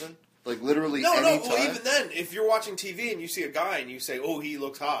 24/7, like, literally any time... No, well, even then, if you're watching TV and you see a guy and you say, oh, he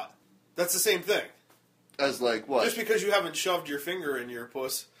looks hot, that's the same thing. As, like, what? Just because you haven't shoved your finger in your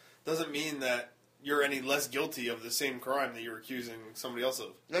puss doesn't mean that you're any less guilty of the same crime that you're accusing somebody else of.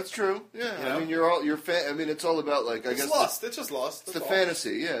 That's true. Yeah, you know? I mean, I mean, it's all about like I guess lust. It's just lust. It's the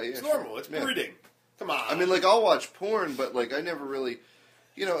fantasy. Yeah. It's normal. It's breeding. Come on. I mean, like I'll watch porn, but like I never really,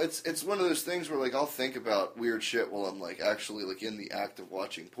 you know, it's one of those things where like I'll think about weird shit while I'm like actually like in the act of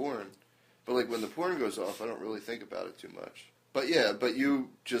watching porn, but like when the porn goes off, I don't really think about it too much. But yeah, but you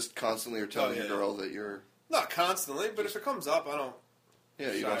just constantly are telling your girl that you're not constantly, but if it comes up, I don't.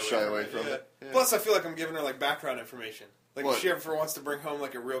 Yeah, you don't shy away from it. Yeah. Plus, I feel like I'm giving her like background information. Like what? If she ever wants to bring home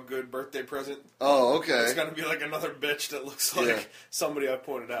like a real good birthday present. Oh, okay. It's gonna be like another bitch that looks like somebody I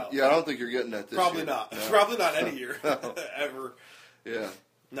pointed out. Yeah, I don't think you're getting that this Probably year. not. No. Probably not any year ever. Yeah.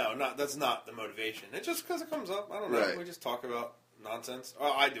 No, that's not the motivation. It's just because it comes up. I don't know. Right. We just talk about nonsense.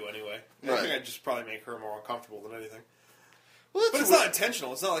 Oh, I do anyway. I think I just probably make her more uncomfortable than anything. Well, but it's not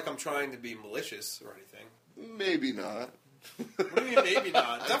intentional. It's not like I'm trying to be malicious or anything. Maybe not. What do you mean, maybe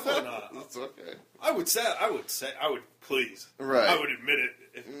not? Definitely not. That's okay. I would please. Right. I would admit it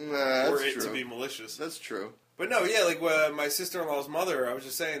if were it to be malicious. That's true. But no, yeah, like my sister-in-law's mother, I was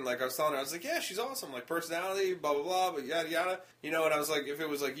just saying, like I was telling her, I was like, yeah, she's awesome, like personality, blah, blah, blah, but yada, yada. You know, and I was like, if it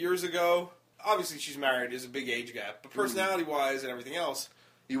was like years ago, obviously she's married, there's a big age gap, but personality-wise and everything else.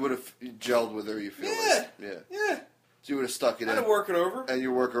 You would have gelled with her, you feel like. Yeah. So you would have stuck it in. I'd work it over. And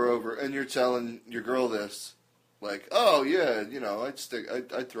you work her over, and you're telling your girl this. Like, oh, yeah, you know, I'd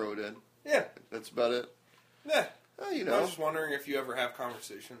throw it in. Yeah. That's about it. Yeah. You know. I was just wondering if you ever have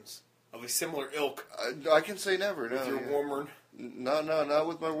conversations of a similar ilk. I can say never, no. With your warmer? No, not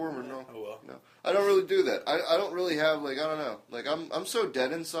with my warmer, no. Oh, well. No. I don't really do that. I don't really have, like, I don't know. Like, I'm so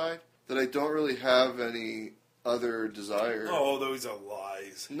dead inside that I don't really have any other desire. Oh, those are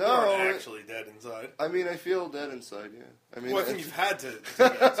lies. No. You're actually dead inside. I mean, I feel dead inside, yeah. I mean, well, I think you've had to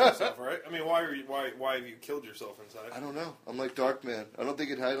that to yourself, right? I mean, why have you killed yourself inside? I don't know. I'm like Darkman. I don't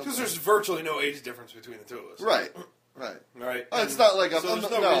think it had. Because there's virtually no age difference between the two of us. Right. Right. Oh, it's not like there's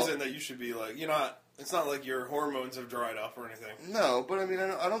no reason that you should be like, you're not. It's not like your hormones have dried up or anything. No, but I mean,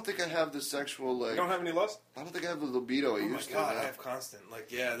 I don't think I have the sexual like. You don't have any lust? I don't think I have the libido I used to. Oh my god, I have constant.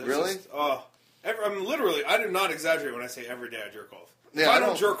 Like, yeah. Really? I'm literally. I do not exaggerate when I say every day I jerk off. Yeah, if I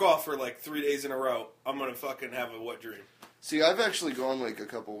don't jerk off for like 3 days in a row, I'm gonna fucking have a wet dream. See, I've actually gone like a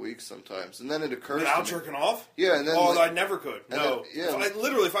couple weeks sometimes, and then it occurs without jerking off. Yeah, and then I never could. No, then, yeah.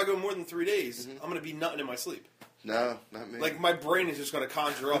 If I go more than 3 days, I'm gonna be nutting in my sleep. No, not me. Like, my brain is just going to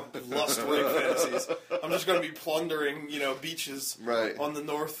conjure up lust-rape fantasies. I'm just going to be plundering, beaches on the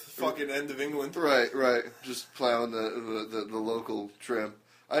north fucking end of England. Right. Just plowing the local trim.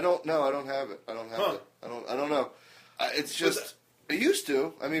 I don't know. I don't have it. I don't have it. I don't know. It's just... I used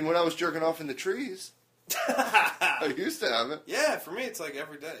to. I mean, when I was jerking off in the trees, I used to have it. Yeah, for me, it's like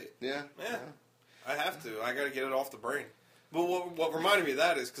every day. Yeah. I have to. I got to get it off the brain. But what reminded me of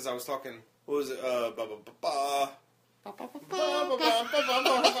that is because I was talking... What was it? I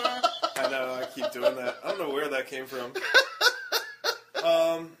know, I keep doing that. I don't know where that came from.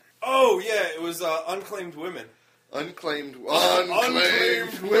 It was Unclaimed Women. Unclaimed women,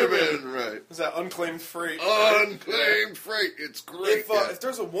 right. Was that Unclaimed Freight? Unclaimed Freight, it's great. If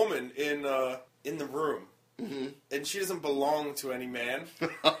there's a woman in the room, and she doesn't belong to any man,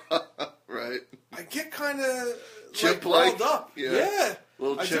 right. I get kind of chip-like, rawled up. Yeah.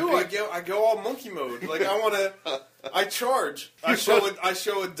 I do. I go all monkey mode. Like I want to. I charge. I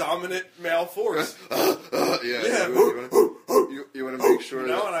show a dominant male force. You want to make sure.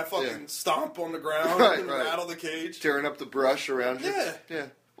 And I fucking stomp on the ground and rattle the cage, tearing up the brush around you. Yeah.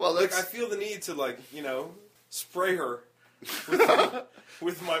 Well, I feel the need to spray her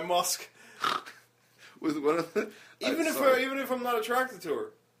with my musk. With one of the. Even if I'm not attracted to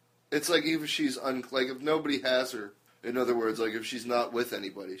her. It's like even if she's if nobody has her. In other words, like if she's not with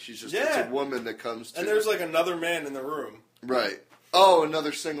anybody, she's just it's a woman that comes to... And there's another man in the room. Right. Oh,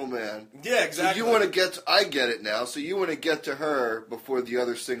 another single man. Yeah, exactly. So you want to get to... I get it now. So you want to get to her before the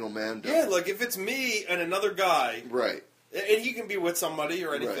other single man does. Yeah, like if it's me and another guy... Right. And he can be with somebody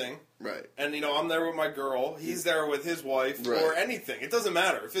or anything. Right. And, I'm there with my girl. He's there with his wife or anything. It doesn't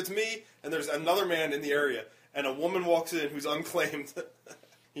matter. If it's me and there's another man in the area and a woman walks in who's unclaimed...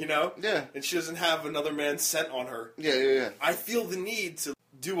 Yeah. And she doesn't have another man's scent on her. Yeah. I feel the need to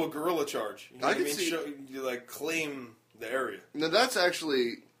do a guerrilla charge. You know what I mean? You claim the area. No, that's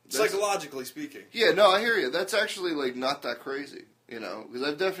actually... Psychologically speaking. Yeah, no, I hear you. That's actually, not that crazy, because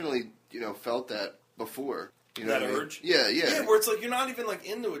I've definitely, felt that before. That urge? Yeah. Yeah, where it's you're not even,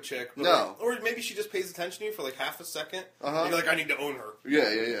 into a chick. But no. Or maybe she just pays attention to you for, half a second. Uh-huh. And you're like, I need to own her.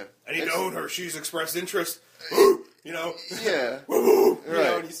 Yeah. I need to own her. She's expressed interest. Yeah.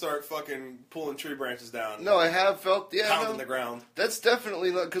 Right. And you start fucking pulling tree branches down. No, I have felt, pounding the ground. That's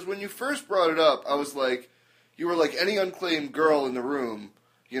definitely, because when you first brought it up, I was like, you were like any unclaimed girl in the room,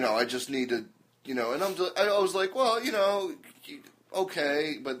 I just need to, and I was like, well,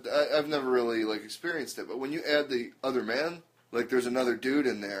 okay, but I've never really, experienced it. But when you add the other man, there's another dude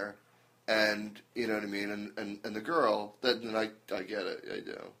in there, and, you know what I mean, and the girl, then I get it, I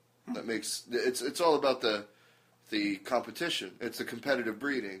do. That makes, it's all about the competition. It's the competitive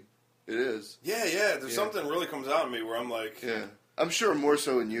breeding. It is. Yeah. There's something really comes out of me where I'm like... Yeah. I'm sure more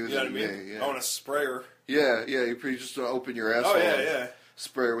so in you than me. I want to spray her. Yeah. You pretty just want to open your asshole. Oh, yeah.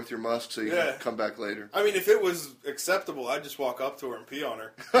 Spray her with your musk so you can come back later. I mean, if it was acceptable, I'd just walk up to her and pee on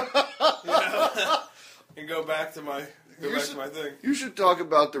her. And go back to my thing. You should talk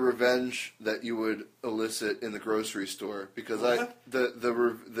about the revenge that you would elicit in the grocery store because the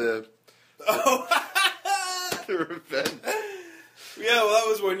revenge. Yeah, well, that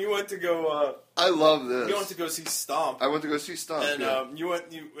was when you went to go. I love this. You went to go see Stomp. I went to go see Stomp. And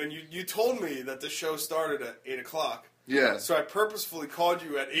you told me that the show started at 8:00. Yeah. So I purposefully called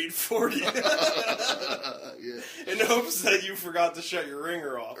you at 8:40. In hopes that you forgot to shut your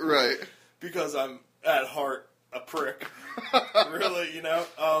ringer off. Right. Because I'm at heart a prick. Really,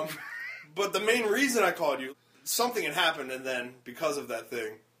 But the main reason I called you, something had happened, and then because of that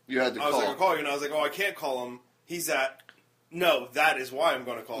thing, you had to call. I was like, I'll call you, and I was like, I can't call him. He's at. No, that is why I'm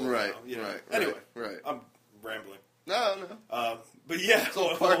going to call him. Right. Now, Right. Anyway, right. I'm rambling. No. But yeah,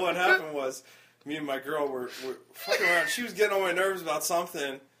 what happened was, me and my girl were fucking around. She was getting on my nerves about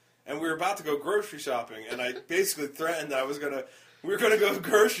something, and we were about to go grocery shopping, and I basically threatened that we were going to go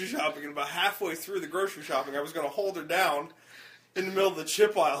grocery shopping, and about halfway through the grocery shopping, I was going to hold her down in the middle of the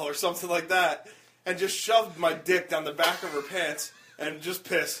chip aisle or something like that, and just shoved my dick down the back of her pants, and just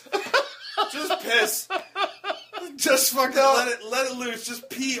piss. Just piss. Just fucking let it loose. Just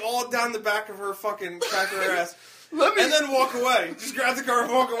pee all down the back of her fucking crack of her ass. And then walk away. Just grab the car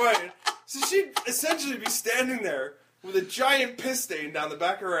and walk away. So she'd essentially be standing there with a giant piss stain down the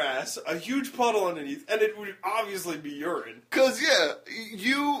back of her ass, a huge puddle underneath, and it would obviously be urine. Because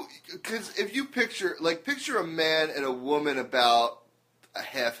if you picture a man and a woman about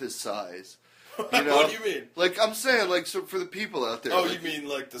half his size. What do you mean? I'm saying, so for the people out there. Oh, you mean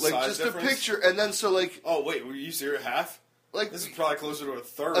the size just difference? a picture, and then so Oh, wait, were you serious? Half? Like, this is probably closer to a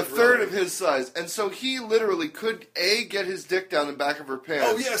third. A third of his size, and so he literally could get his dick down the back of her pants.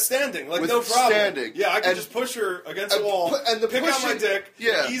 Oh yeah, standing, like no problem. Standing, yeah, I could just push her against the wall, pick out my dick,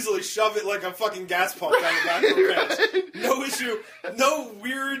 easily shove it like a fucking gas pump down the back of her pants. No issue, no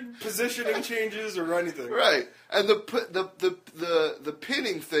weird positioning changes or anything. Right, and the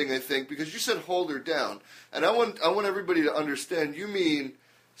pinning thing, I think, because you said hold her down, and I want everybody to understand. You mean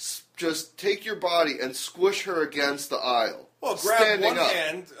just take your body and squish her against the aisle. Well, grab one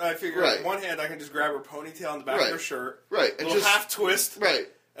hand. I figure with one hand I can just grab her ponytail in the back of her shirt. Right. And just half twist. Right.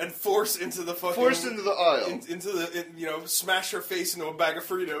 And force into the fucking... Force into the aisle. Smash her face into a bag of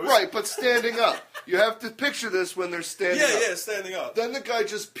Fritos. Right, but standing up. You have to picture this when they're standing up. Yeah, standing up. Then the guy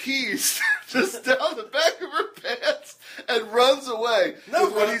just pees just down the back of her pants and runs away. No,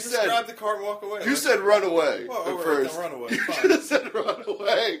 what he said. Grab the car and walk away. You said run away at first. Run away. You should have said run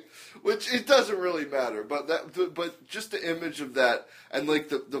away, which it doesn't really matter. But just the image of that and like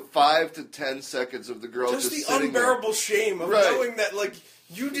the 5 to 10 seconds of the girl just the sitting unbearable there. shame of knowing that like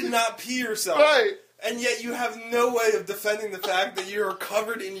you did not pee yourself. Right. And yet you have no way of defending the fact that you are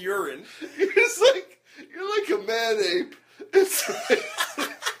covered in urine. You're like a man ape. It's amazing.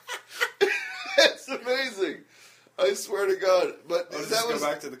 It's amazing. I swear to God. But that was go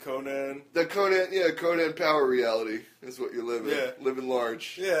back to the Conan. The Conan power reality is what you live in. Yeah. Living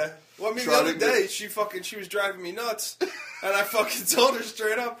large. Yeah. Well, I mean, the other day, she was driving me nuts. And I fucking told her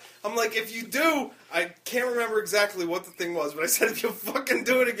straight up, I'm like, if you do, I can't remember exactly what the thing was, but I said, if you fucking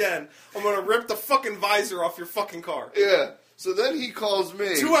do it again, I'm going to rip the fucking visor off your fucking car. Yeah. So then he calls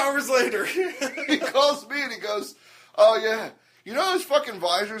me. 2 hours later. He calls me and he goes, oh yeah, you know those fucking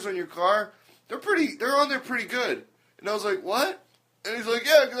visors on your car? They're on there pretty good. And I was like, what? And he's like,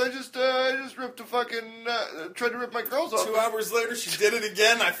 yeah, because I just ripped a fucking, tried to rip my girls off. 2 hours later, she did it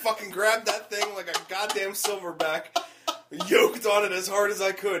again. I fucking grabbed that thing like a goddamn silverback, yoked on it as hard as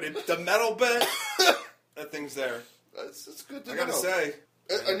I could. The metal bed, that thing's there. It's good to know. I gotta say.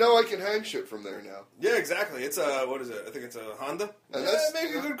 I know I can hang shit from there now. Yeah, exactly. It's what is it? I think it's a Honda. And that's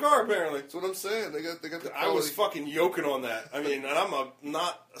maybe a good car, apparently. That's what I'm saying. They got the quality. I was fucking yoking on that. I mean, and I'm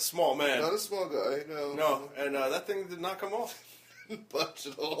not a small man. Not a small guy, no. No, and that thing did not come off. Budge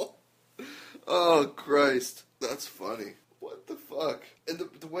at all. Oh Christ, that's funny. What the fuck? And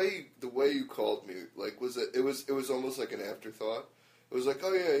the way you called me, like, it was almost like an afterthought. It was like,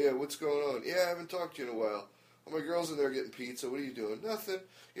 oh yeah, what's going on? Yeah, I haven't talked to you in a while. Oh, my girl's in there getting pizza. What are you doing? Nothing.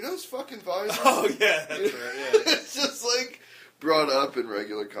 You know those fucking visors? Oh yeah, that's right. Yeah. It's just like brought up in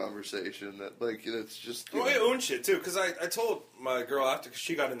regular conversation that like it's just. Well, I own shit too because I told my girl after cause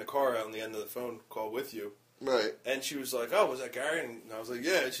she got in the car on the end of the phone call with you. Right. And she was like, oh, was that Gary? And I was like,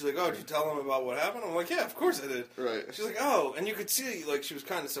 yeah. And she's like, oh, did you tell him about what happened? I'm like, yeah, of course I did. Right. And she's like, oh. And you could see, like, she was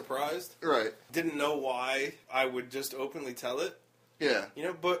kind of surprised. Right. Didn't know why I would just openly tell it. Yeah. You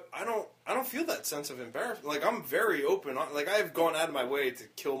know, but I don't feel that sense of embarrassment. Like, I'm very open. Like, I have gone out of my way to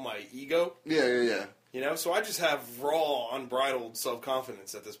kill my ego. Yeah. You know, so I just have raw, unbridled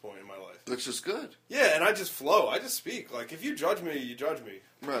self-confidence at this point in my life. Which is good. Yeah, and I just flow. I just speak. Like, if you judge me, you judge me.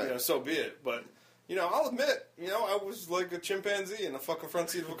 Right. You know, so be it. But... You know, I'll admit, I was like a chimpanzee in the fucking front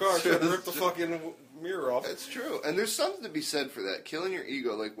seat of a car trying to rip the fucking mirror off. That's true. And there's something to be said for that. Killing your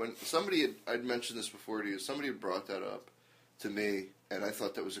ego. Like when I'd mentioned this before to you, somebody had brought that up to me, and I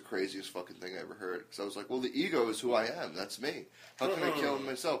thought that was the craziest fucking thing I ever heard. Because I was like, well, the ego is who I am. That's me. How can I kill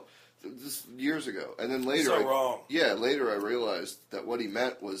myself? This years ago. And then later... wrong. Yeah, later I realized that what he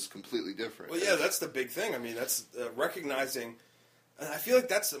meant was completely different. Well, yeah, that's the big thing. I mean, that's recognizing... And I feel like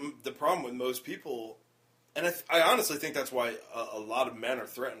that's the problem with most people, and I honestly think that's why a lot of men are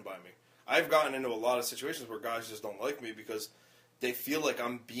threatened by me. I've gotten into a lot of situations where guys just don't like me because they feel like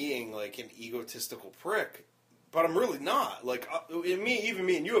I'm being like an egotistical prick, but I'm really not. Like even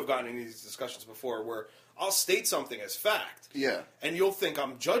me and you have gotten in these discussions before where I'll state something as fact, and you'll think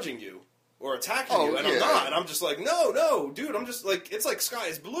I'm judging you or attacking you, and I'm not. And I'm just like, no, dude. I'm just like, it's like sky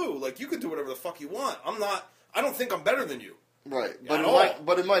is blue. Like you can do whatever the fuck you want. I'm not. I don't think I'm better than you. Right,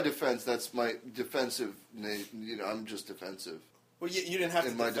 but in my defense, that's my defensive. I'm just defensive. Well, you didn't have to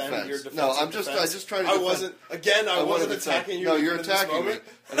defend your defense. No, I just trying to. I wasn't attacking you. No, you're attacking me,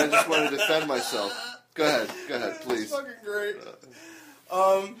 and I just want to defend myself. Go ahead, please. It's fucking great.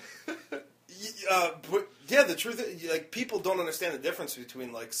 But yeah, the truth is, like, people don't understand the difference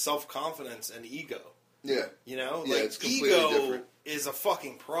between like self-confidence and ego. Yeah, like it's completely ego different. Is a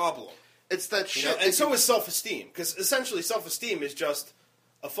fucking problem. It's that shit. And so is self-esteem. Because essentially self-esteem is just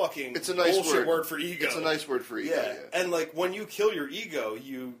a fucking bullshit word for ego. It's a nice word for ego. Yeah. And like when you kill your ego,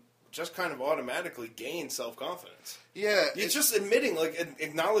 you just kind of automatically gain self-confidence. Yeah. It's just admitting, like,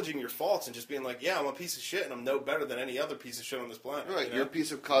 acknowledging your faults and just being like, yeah, I'm a piece of shit and I'm no better than any other piece of shit on this planet. Right, you know? You're a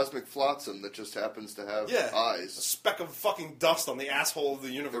piece of cosmic flotsam that just happens to have eyes. A speck of fucking dust on the asshole of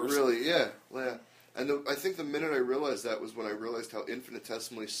the universe. Really, yeah. And I think the minute I realized that was when I realized how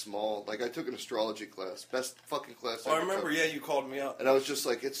infinitesimally small. Like, I took an astrology class, best fucking class. I remember. Yeah, you called me up, and I was just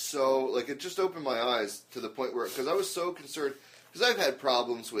like, it's so like it just opened my eyes to the point where because I was so concerned because I've had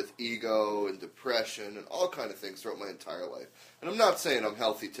problems with ego and depression and all kind of things throughout my entire life, and I'm not saying I'm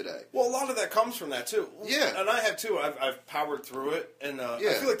healthy today. Well, a lot of that comes from that too. Yeah, and I have too. I've powered through it, and I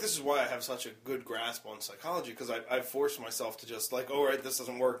feel like this is why I have such a good grasp on psychology because I've forced myself to just like, all right, this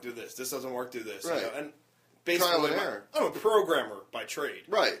doesn't work, do this. This doesn't work, do this. Right. You know? And basically, I'm a programmer by trade.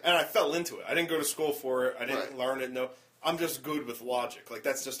 Right. And I fell into it. I didn't go to school for it. I didn't learn it. No, I'm just good with logic. Like,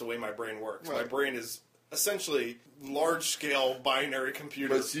 that's just the way my brain works. Right. My brain is essentially large-scale binary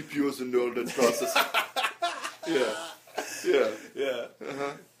computer. My CPU is a neural net processor. Yeah.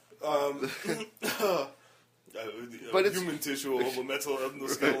 Uh-huh. But it's human tissue of a metal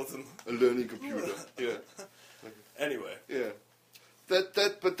endoskeleton. A learning computer. Yeah. Anyway. Yeah. But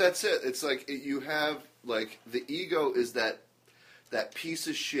that's it. It's like you have like the ego is that piece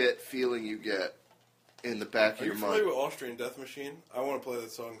of shit feeling you get in the back of your mind. Are you familiar with Austrian Death Machine? I want to play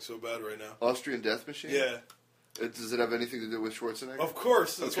that song so bad right now. Austrian Death Machine? Yeah. Does it have anything to do with Schwarzenegger? Of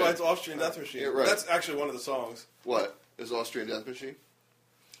course. That's why it's Austrian Death Machine. Yeah, right. That's actually one of the songs. What? Is Austrian Death Machine?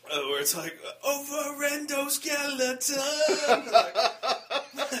 Where it's like, over skeleton.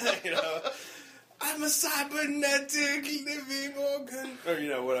 You know, I'm a cybernetic living organ. Or, you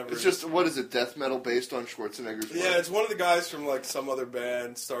know, whatever. It's just, what is it, death metal based on Schwarzenegger's life? Yeah, it's one of the guys from, like, some other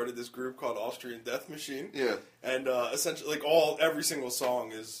band started this group called Austrian Death Machine. Yeah. And, essentially, like, every single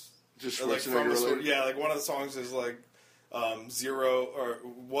song is... Just Schwarzenegger related? Yeah, like, one of the songs is, like, Zero, or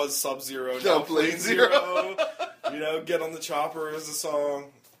was Sub-Zero, now Plane Zero. You know, Get on the Chopper is the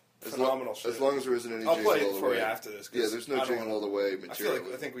song. Phenomenal shit. As long as there isn't any I'll Jingle play All it the for Way. you after this. Yeah, there's no Jingle All the Way material.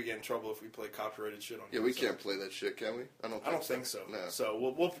 I think we get in trouble if we play copyrighted shit on here. Yeah, we can't play that shit, can we? I don't think so. No.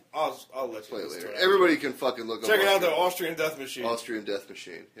 So I'll let you play it later. it Everybody can fucking look up. Check it out, though. Austrian Death Machine. Austrian Death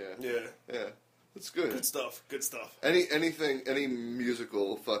Machine. Yeah. That's good. Good stuff. Good stuff. Any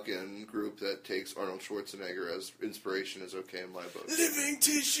musical fucking group that takes Arnold Schwarzenegger as inspiration is okay in my book. Living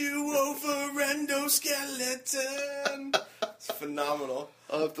tissue over endoskeleton. It's phenomenal.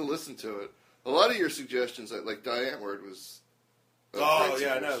 I'll have to listen to it. A lot of your suggestions, like Die Antwoord was. Oh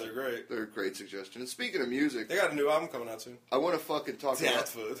yeah, I know they're great. They're a great suggestion. And speaking of music, they got a new album coming out soon. I want to fucking talk about.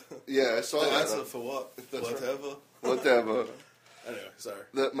 Food. Yeah, I saw that. For what? Whatever. Whatever. Anyway, sorry.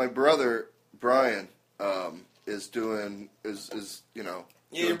 My brother Brian is doing is you know.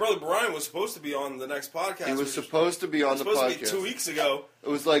 Yeah, your brother Brian was supposed to be on the next podcast. He was supposed to be on the podcast. Supposed to be 2 weeks ago. It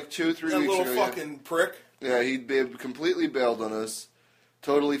was like 2-3 weeks ago. That little fucking prick. Yeah, he completely bailed on us.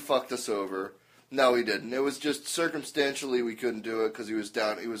 Totally fucked us over. No, he didn't. It was just circumstantially we couldn't do it because he was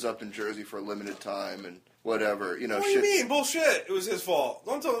down. He was up in Jersey for a limited time and whatever. You know. What do you mean bullshit? It was his fault.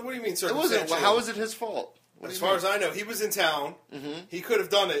 Don't tell me. What do you mean circumstantially? It wasn't. How is it his fault? As far as I know, he was in town. Mm-hmm. He could have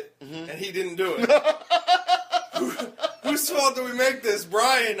done it, and he didn't do it. Whose fault do we make this?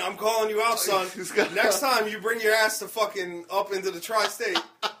 Brian, I'm calling you out, son. Next time you bring your ass to fucking up into the tri-state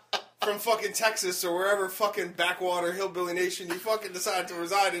from fucking Texas or wherever fucking backwater hillbilly nation you fucking decide to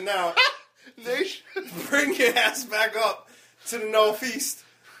reside in now. Nation? Bring your ass back up to the northeast.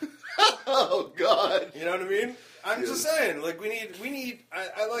 Oh, God. You know what I mean? I'm just saying, like, we need.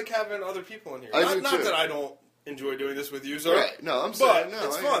 I like having other people in here. Not that I don't enjoy doing this with you, sir. Right? No, I'm saying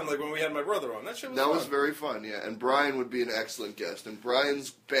it's fun. Like when we had my brother on, that shit was fun. That was very fun. Yeah, and Brian would be an excellent guest. And Brian's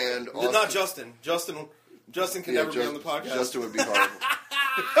band, Austin, not Justin. Justin can never be on the podcast. Justin would be horrible.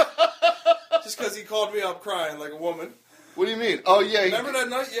 Just because he called me up crying like a woman. What do you mean? Oh yeah, remember that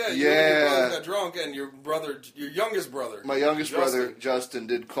night? Yeah, you and your brother got drunk, and your youngest brother, my youngest brother Justin,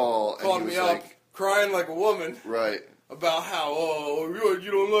 did called and he was me up, crying like a woman. Right. About how,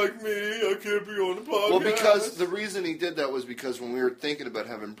 you don't like me, I can't be on the podcast. Well, because the reason he did that was because when we were thinking about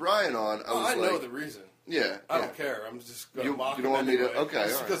having Brian on, I know the reason. Yeah. I don't care. I'm just going to mock him. You don't want anyway. me to? Okay,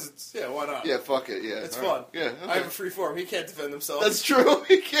 just because it's, why not? Yeah, fuck it, yeah. It's fun. Yeah, okay. I have a free form. He can't defend himself. That's true,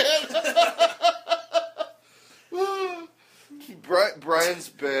 he can't. Brian's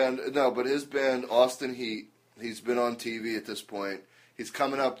band, but his band, Austin Heat, he's been on TV at this point. He's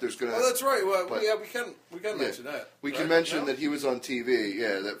coming up. There's gonna. Oh, that's right. Well, we can mention that. We can mention that he was on TV.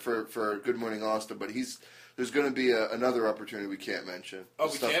 Yeah, that for Good Morning Austin. But there's There's going to be another opportunity we can't mention. Oh,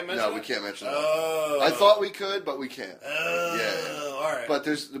 we can't mention No, we can't mention that. I thought we could, but we can't. Yeah. All right. But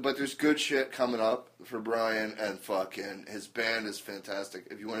there's good shit coming up for Brian, and fucking his band is fantastic.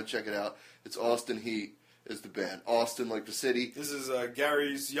 If you want to check it out, it's Austin Heat is the band. Austin, like the city. This is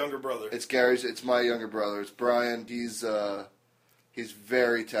Gary's younger brother. It's Gary's. It's my younger brother. It's Brian. He's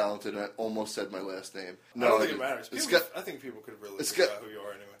very talented. I almost said my last name. No, I don't think it matters. I think people could really figure out who you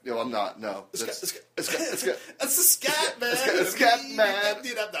are anyway. No, I'm not. No. It's the scat man. It's scat man.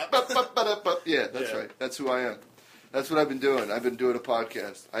 Yeah, that's right. That's who I am. That's what I've been doing. I've been doing a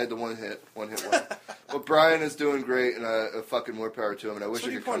podcast. I had the one hit one. But Brian is doing great, and fucking more power to him. And I wish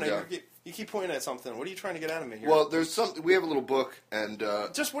I could come down. You keep pointing at something. What are you trying to get out of me here? Well, there's we have a little book, and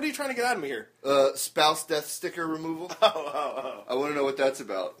just what are you trying to get out of me here? Spouse death sticker removal. Oh. I want to know what that's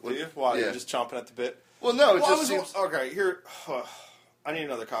about. Do you? Why? You're just chomping at the bit? Well, no, it just seems... Okay, here... I need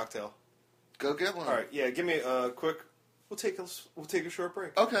another cocktail. Go get one. All right, yeah, give me a quick... We'll take a short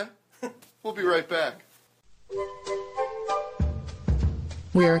break. Okay. We'll be right back.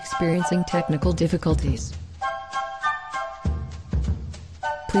 We are experiencing technical difficulties.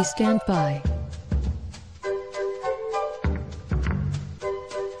 Please stand by.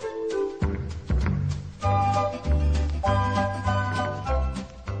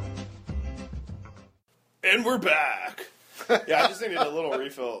 And we're back. Yeah, I just needed a little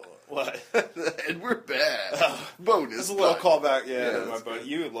refill. What? And we're back. Bonus. It's a little callback. Yeah, my buddy.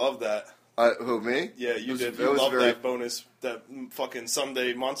 You would love that. Who, me? Yeah, you did. You loved that bonus, that fucking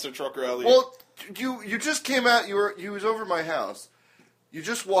Sunday monster truck rally. Well, you just came out. You was over my house. You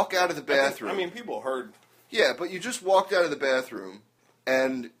just walk out of the bathroom. I mean, people heard. Yeah, but you just walked out of the bathroom,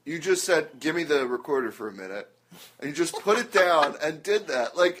 and you just said, "Give me the recorder for a minute," and you just put it down and did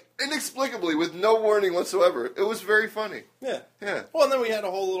that, like inexplicably, with no warning whatsoever. It was very funny. Yeah. Yeah. Well, and then we had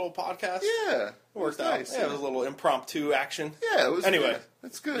a whole little podcast. Yeah. It worked out. Nice. Yeah, it was a little impromptu action. Yeah, it was. Anyway,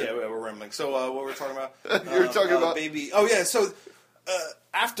 that's good. Yeah, we're rambling. So, what were we talking about? You were talking about baby. Oh yeah. So,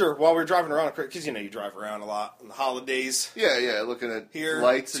 while we were driving around, because you drive around a lot on the holidays. Yeah, looking at here,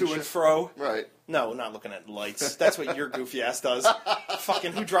 lights to and fro. Right. No, not looking at lights. That's what your goofy ass does.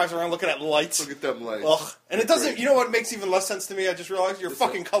 Fucking who drives around looking at lights? Look at them lights. Ugh. And it doesn't. Right. You know what makes even less sense to me? I just realized you're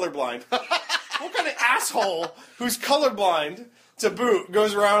fucking colorblind. What kind of asshole who's colorblind to boot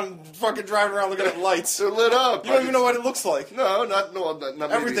goes around fucking driving around looking at lights? They're lit up. You don't even know what it looks like. No,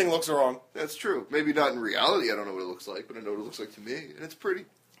 not everything looks wrong. That's true. Maybe not in reality. I don't know what it looks like, but I know what it looks like to me, and it's pretty.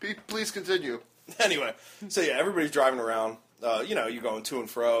 Please continue. Anyway, so yeah, everybody's driving around. You're going to and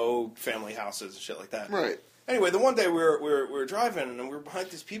fro, family houses and shit like that. Right. Anyway, the one day we were driving and we were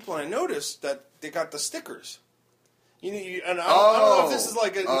behind these people, and I noticed that they got the stickers. And I don't know if this is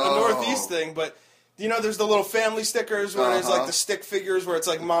like a Northeast thing, but there's the little family stickers where there's like the stick figures where it's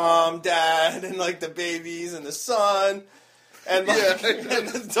like mom, dad, and like the babies and the son. And, and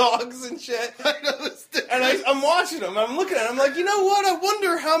the dogs and shit. I know the stickers. And I'm watching them. I'm looking at them. I'm like, you know what? I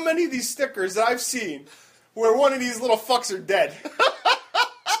wonder how many of these stickers I've seen where one of these little fucks are dead.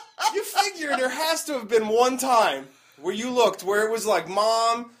 You figure there has to have been one time where you looked where it was like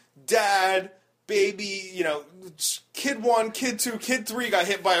mom, dad, baby, kid 1, kid 2, kid 3 got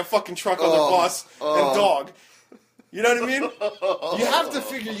hit by a fucking truck on the bus and dog. You know what I mean? You have to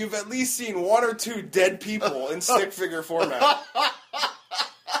figure you've at least seen 1 or 2 dead people in stick figure format.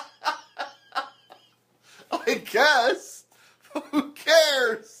 I guess. Who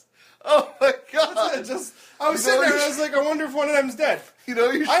cares? Oh my god! I was sitting there and I was like, I wonder if one of them's dead.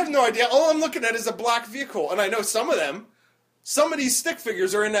 I have no idea. All I'm looking at is a black vehicle, and I know some of them. Some of these stick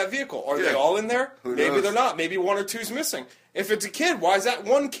figures are in that vehicle. Are they all in there? Maybe they're not. Maybe 1 or 2's missing. If it's a kid, why is that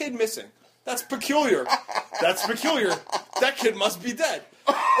one kid missing? That's peculiar. That kid must be dead.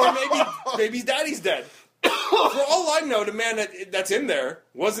 Or maybe daddy's dead. For all I know, the man that's in there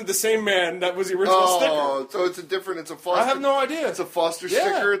wasn't the same man that was the original sticker. Oh, so it's a foster... I have no idea. It's a foster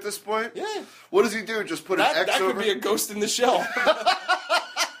sticker at this point? Yeah. What does he do? Just put an X over? That could be a ghost in the shell.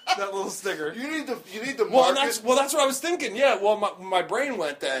 That little sticker. You need to mark that's what I was thinking. Yeah. Well, my brain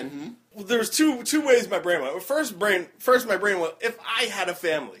went then. Mm-hmm. Well, there's two ways my brain went. First, my brain went, if I had a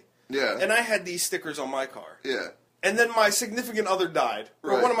family... Yeah. And I had these stickers on my car. Yeah. And then my significant other died. Or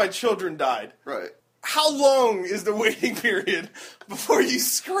right. one of my children died. Right. How long is the waiting period before you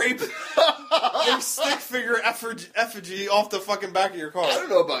scrape a stick figure effigy off the fucking back of your car? I don't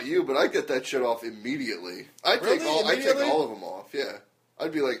know about you, but I get that shit off immediately. I take all of them off, yeah.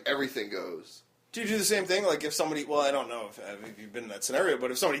 I'd be like, everything goes. Do you do the same thing? Like if somebody, well, I don't know if you've been in that scenario,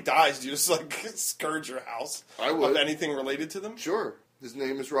 but if somebody dies, do you just like scourge your house? I would. Of anything related to them? Sure. His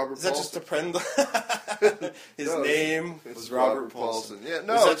name is Robert Paulson. Is that just to His name was Robert Paulson. Yeah,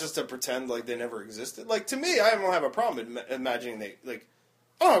 no. Is that just to pretend like they never existed? Like, to me, I don't have a problem imagining they, like,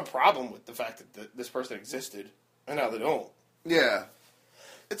 I don't have a problem with the fact that this person existed, and now they don't. Yeah.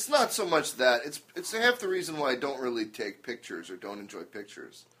 It's not so much that. It's half the reason why I don't really take pictures or don't enjoy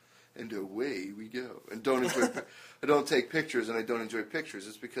pictures. And away we go. And I don't take pictures and I don't enjoy pictures.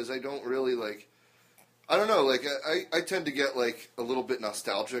 It's because I don't really, like, I don't know, like, I tend to get, like, a little bit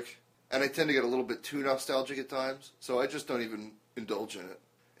nostalgic. And I tend to get a little bit too nostalgic at times. So I just don't even indulge in it,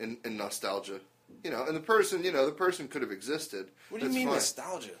 in nostalgia. You know, and the person could have existed. What do you mean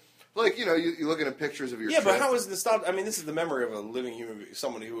nostalgia? Like, you know, you're looking at pictures of your trip. But how is nostalgia? I mean, this is the memory of a living human being,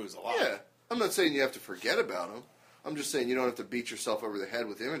 somebody who is alive. Yeah. I'm not saying you have to forget about them. I'm just saying you don't have to beat yourself over the head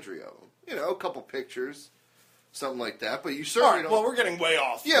with imagery of them. You know, a couple pictures, something like that. But you certainly don't. Well, we're getting way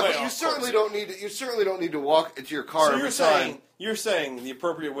off. Yeah, but you certainly don't need to. You certainly don't need to walk into your car every time. You're saying the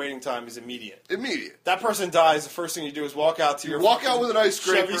appropriate waiting time is immediate. Immediate. That person dies. The first thing you do is walk out to your walk out with an ice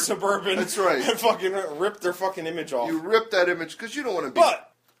scraper, Chevy Suburban. That's right. And fucking rip their fucking image off. You rip that image because you don't want to be.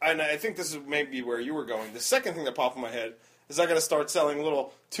 But, and I think this is maybe where you were going. The second thing that popped in my head is I got to start selling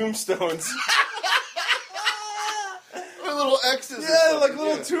little tombstones. Or little X's. Yeah, like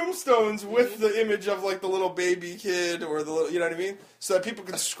little tombstones with the image of like the little baby kid or the little, you know what I mean? So that people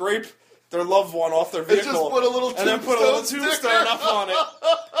can scrape their loved one off their vehicle. And just put a little and then put a little tombstone up on it.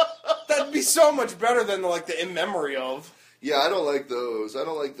 That'd be so much better than like the in memory of. Yeah, I don't like those.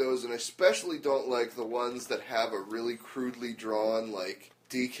 And I especially don't like the ones that have a really crudely drawn like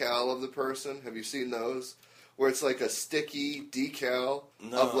decal of the person. Have you seen those? Where it's like a sticky decal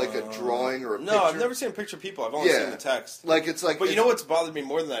of like a drawing or a picture. No, I've never seen a picture of people. I've only seen the text. Like it's like. But you know what's bothered me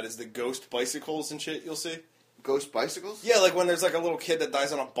more than that is the ghost bicycles and shit you'll see. Ghost bicycles? Yeah, like when there's like a little kid that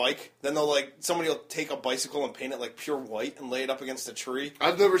dies on a bike, then somebody will take a bicycle and paint it like pure white and lay it up against a tree.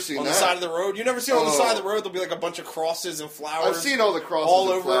 I've never seen that. On the side of the road. You never see on the side of the road there'll be like a bunch of crosses and flowers. I've seen all the crosses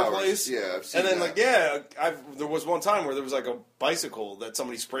all and over flowers. the place. Yeah, I've seen that. And then there was one time where there was like a bicycle that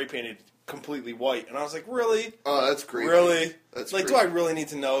somebody spray painted completely white, and I was like, really? Oh, that's creepy. Really? That's like, creepy. do I really need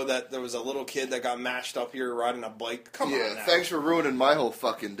to know that there was a little kid that got mashed up here riding a bike? Come on now. Thanks for ruining my whole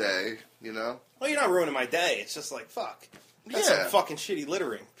fucking day, you know? Well, you're not ruining my day. It's just like, fuck. That's some fucking shitty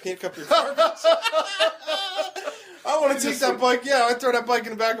littering. Pick up your garbage. I want to take that bike. Yeah, I throw that bike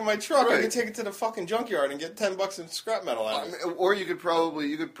in the back of my truck. Right. I can take it to the fucking junkyard and get $10 in scrap metal out of it. Or you could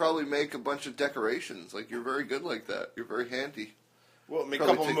probably make a bunch of decorations. Like, you're very good like that. You're very handy. Well, make a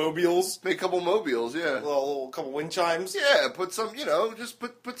couple mobiles. Make a couple mobiles, yeah. A little couple wind chimes. Yeah, put some, just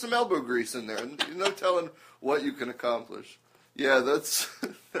put some elbow grease in there, and no telling what you can accomplish. Yeah, that's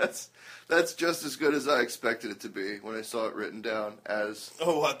just as good as I expected it to be when I saw it written down as.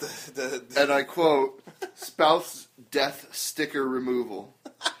 Oh, what and I quote, spouse death sticker removal.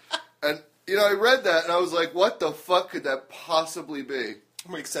 And I read that and I was like, what the fuck could that possibly be?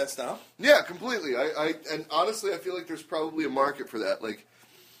 Makes sense now. Yeah, completely. And honestly, I feel like there's probably a market for that. Like,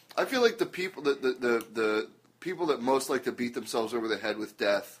 I feel like the people the people that most like to beat themselves over the head with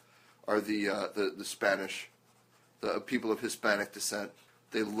death are the Spanish, the people of Hispanic descent.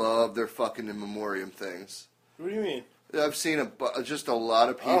 They love their fucking in memoriam things. What do you mean? I've seen just a lot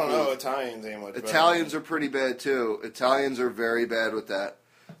of people. I don't know. Italians ain't much better. Italians are pretty bad too. Italians are very bad with that.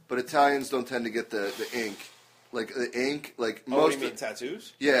 But Italians don't tend to get the ink. Like the ink, like most. Oh, you mean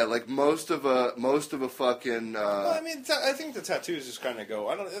tattoos? Yeah, like most of a fucking. Well, I mean, I think the tattoos just kind of go.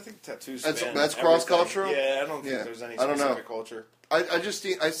 I think tattoos. That's cross cultural. Yeah, I don't think there's any specific culture.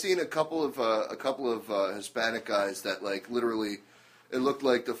 I seen a couple of Hispanic guys that like literally, it looked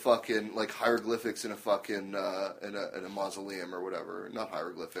like the fucking like hieroglyphics in a fucking in a mausoleum or whatever. Not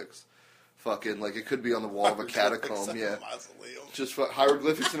hieroglyphics. Fucking, like, it could be on the wall of a catacomb, yeah. Just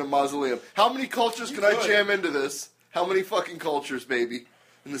hieroglyphics in a mausoleum. How many cultures can I jam into this? How many fucking cultures, baby?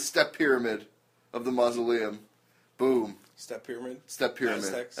 In the step pyramid of the mausoleum. Boom. Step pyramid? Step pyramid.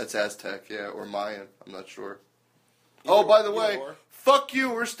 Aztecs? That's Aztec, yeah, or Mayan. I'm not sure. By the way, fuck you,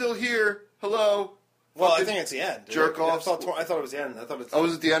 we're still here. Hello. Well, I think it's the end. Jerk off. I thought it was the end.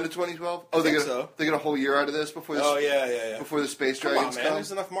 Was it the end of 2012? Oh, they get a whole year out of this before. Before the Space Dragons come.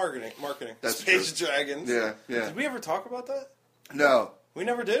 There's enough marketing. That's Space Dragons. Yeah. Did we ever talk about that? No. We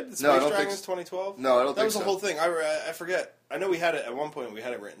never did. The Space Dragons 2012. No, I don't think so. That was the whole thing. I forget. I know we had it at one point. We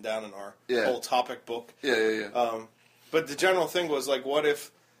had it written down in our whole topic book. Yeah. But the general thing was like, what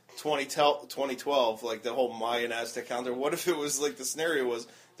if 2012, like the whole Mayan Aztec calendar? What if it was like the scenario was?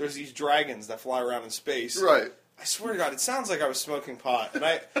 There's these dragons that fly around in space. Right. I swear to God, it sounds like I was smoking pot. And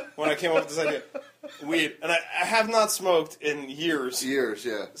when I came up with this idea, weed. And I have not smoked in years. Years,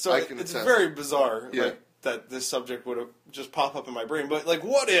 yeah. So it's very bizarre that this subject would have just popped up in my brain. But, like,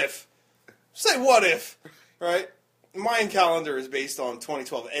 what if Say what if, right? Mayan calendar is based on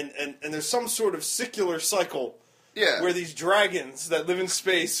 2012, and there's some sort of secular cycle where these dragons that live in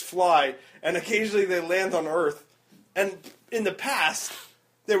space fly, and occasionally they land on Earth. And in the past,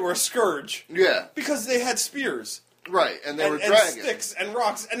 they were a scourge. Yeah. Because they had spears. Right, and they were dragons. And sticks and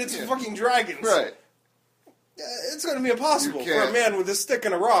rocks, and it's fucking dragons. Right. It's going to be impossible for a man with a stick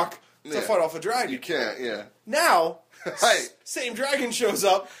and a rock to fight off a dragon. You can't, Now, same dragon shows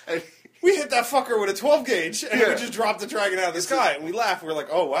up, we hit that fucker with a 12 gauge, and we just dropped the dragon out of the sky, and we laugh. We're like,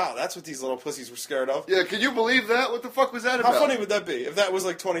 oh, wow, that's what these little pussies were scared of. Yeah, can you believe that? What the fuck was that about? How funny would that be if that was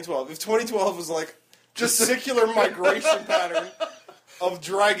like 2012? If 2012 was like just a secular migration pattern of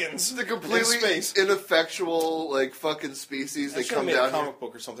dragons the completely in space. Ineffectual, like, fucking species that come down here. A comic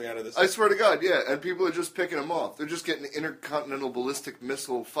book or something out of this. I swear to God, and people are just picking them off. They're just getting intercontinental ballistic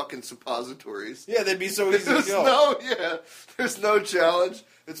missile fucking suppositories. Yeah, they'd be so easy to kill. There's no challenge.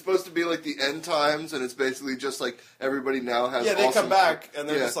 It's supposed to be like the end times, and it's basically just like everybody now has. Yeah, they come back and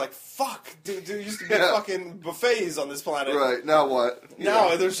they're just like, "Fuck, dude, there used to be fucking buffets on this planet." Right now, what?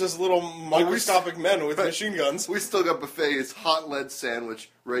 Now there's just little microscopic men with machine guns. We still got buffets, hot lead sandwich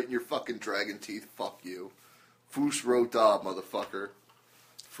right in your fucking dragon teeth. Fuck you, Foosh Roda, motherfucker.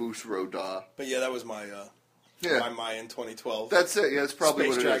 Foosh Roda. But yeah, that was my Mayan 2012. That's it. Yeah, it's probably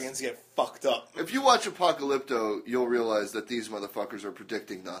Space what it dragons is. Get fucked up. If you watch Apocalypto, you'll realize that these motherfuckers are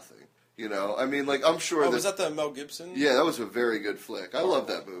predicting nothing. You know, I mean, like, I'm sure was that the Mel Gibson? Yeah, that was a very good flick. I love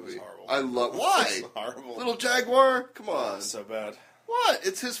that movie. It was horrible. I love... Why? It was horrible. Little Jaguar? Come on. It's so bad. What?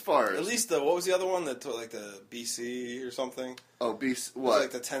 It's his fart. At least what was the other one that took, like, the BC or something? Oh, BC... What? It was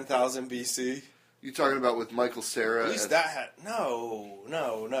like the 10,000 BC. You talking about with Michael Cera? At least that had... No.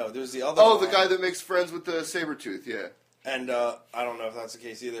 There's the other Oh, one. the guy that makes friends with the Sabretooth, yeah. And I don't know if that's the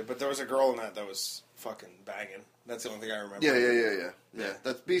case either, but there was a girl in that was fucking banging. That's the only thing I remember. Yeah.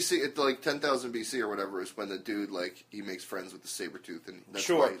 That's BC, it's like 10,000 BC or whatever is when the dude, like, he makes friends with the Sabretooth. And that's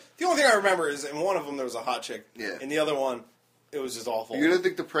sure. The only thing I remember is in one of them there was a hot chick. Yeah. In the other one, it was just awful. You didn't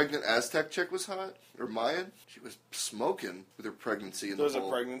think the pregnant Aztec chick was hot? Or Mayan? She was smoking with her pregnancy in the bowl. There was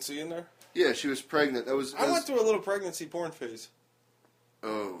a pregnancy in there? Yeah, she was pregnant. I went through a little pregnancy porn phase.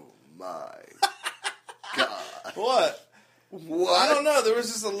 Oh, my God. What? What? I don't know. There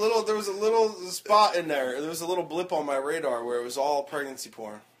was a little spot in there. There was a little blip on my radar where it was all pregnancy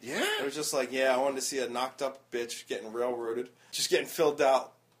porn. Yeah? It was just like, I wanted to see a knocked up bitch getting railroaded. Just getting filled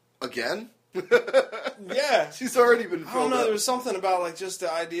out. Again? Yeah. She's already been filled out. I don't know. There was something about, like, just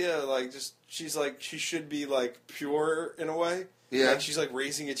the idea, like, just, she's like, she should be, like, pure in a way. Yeah. Like, she's, like,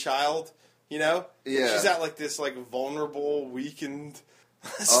 raising a child, you know? Yeah. She's at, like, this, like, vulnerable, weakened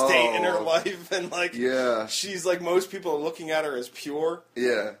state in her life, and like she's like, most people are looking at her as pure,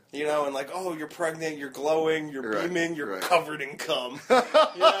 you know, and like, oh, you're pregnant, you're glowing, you're beaming, you're covered in cum,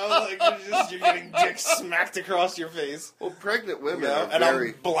 you know, like you're getting dick smacked across your face. Well, pregnant women and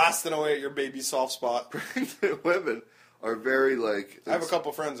I'm blasting away at your baby's soft spot. Pregnant women are very like. I have a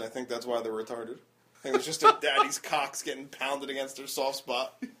couple friends. I think that's why they're retarded. I think it was just their daddy's cocks getting pounded against their soft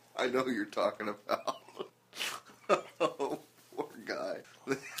spot. I know who you're talking about. Oh, poor guy.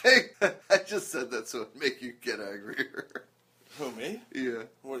 Hey, I just said that so it'd make you get angrier. Who, me? Yeah.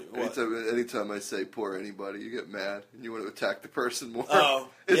 What? Anytime I say poor anybody, you get mad and you want to attack the person more. Oh,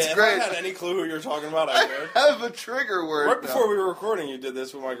 it's great. If I had any clue who you're talking about, I would. I have a trigger word. Right before we were recording, you did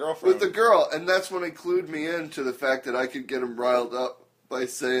this with my girlfriend. With the girl, and that's when it clued me into the fact that I could get him riled up by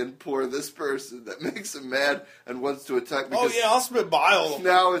saying poor this person. That makes him mad and wants to attack me. Oh yeah, I'll spit bile.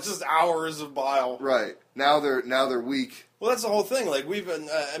 Now it's just hours of bile. Right. Now they're weak. Well, that's the whole thing. Like, we've been,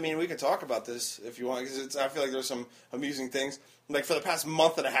 I mean, we could talk about this if you want, because I feel like there's some amusing things. Like, for the past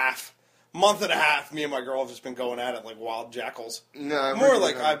month and a half, me and my girl have just been going at it like wild jackals. No, more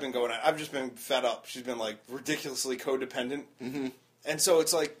like I've been going at it. I've just been fed up. She's been, like, ridiculously codependent. Mm-hmm. And so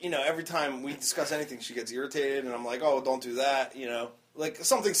it's like, you know, every time we discuss anything, she gets irritated, and I'm like, oh, don't do that, you know. Like,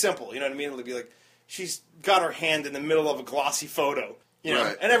 something simple, you know what I mean? It'll be like, she's got her hand in the middle of a glossy photo. You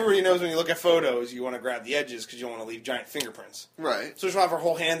know, and everybody knows when you look at photos, you want to grab the edges because you don't want to leave giant fingerprints. Right. So she'll have her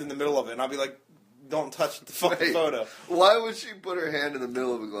whole hand in the middle of it, and I'll be like, don't touch the fucking photo. Why would she put her hand in the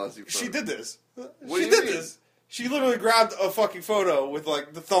middle of a glossy photo? She did this. She did this. She literally grabbed a fucking photo with,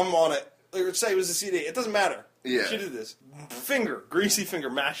 like, the thumb on it. Like, say it was a CD. It doesn't matter. Yeah. She did this. Greasy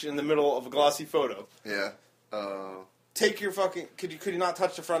finger, mashed in the middle of a glossy photo. Yeah. Take your fucking... Could you not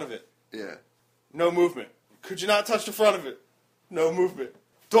touch the front of it? Yeah. No movement. Could you not touch the front of it? No movement.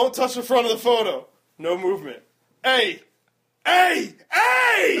 Don't touch the front of the photo. No movement. Hey! What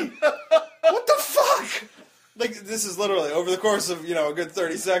the fuck? Like, this is literally over the course of, you know, a good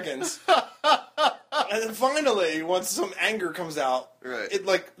 30 seconds. and then finally, once some anger comes out, it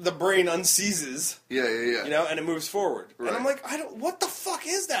like the brain unseizes. Yeah. You know, and it moves forward. Right. And I'm like, what the fuck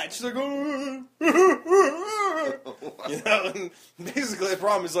is that? She's like, you know, and basically the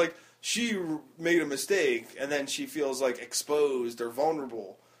problem is like she made a mistake, and then she feels like exposed or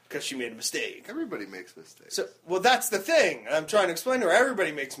vulnerable because she made a mistake. Everybody makes mistakes. So, well, that's the thing. I'm trying to explain to her.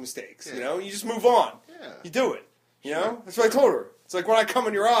 Everybody makes mistakes. You know, you just move on. Yeah. You do it. You know, that's what I told her. It's like when I come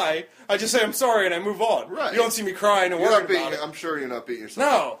in your eye, I just say I'm sorry and I move on. Right. You don't see me crying and worrying about it. I'm sure you're not beating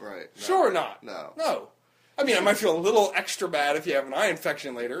yourself. No. Right. No. Sure not. No. I mean, I might feel a little extra bad if you have an eye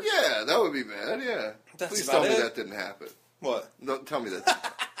infection later. Yeah, that would be bad. Yeah. Please tell me that didn't happen. What? No, tell me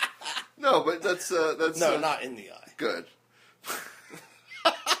that. No, but that's no, not in the eye. Good.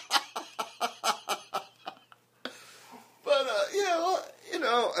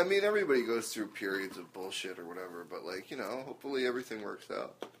 I mean, everybody goes through periods of bullshit or whatever, but, like, you know, hopefully everything works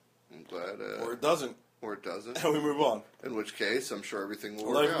out. I'm glad. Or it doesn't. Or it doesn't. And we move on. In which case, I'm sure everything will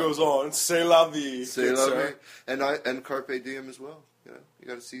work out. Life goes on. C'est la vie. C'est la vie. And carpe diem as well. You know, you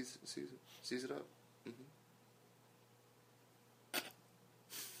got to seize it up. Mm-hmm.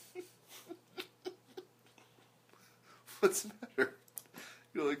 What's the matter?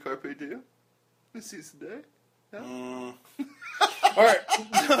 You don't like carpe diem? You seize the day? No? All right.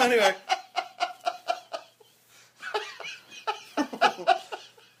 Anyway.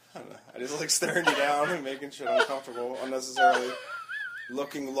 I just like staring you down and making shit uncomfortable unnecessarily,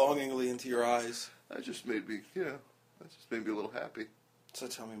 looking longingly into your eyes. That just made me, a little happy. So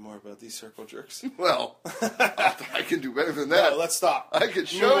tell me more about these circle jerks. Well, I can do better than that. No, let's stop. I can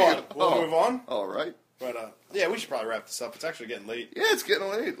show you. We'll move on. All right. But, yeah, we should probably wrap this up. It's actually getting late. Yeah, it's getting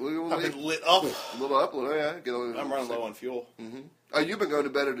late. I've been lit up. A little up, yeah. I'm running low on fuel. Mm-hmm. Oh, you've been going to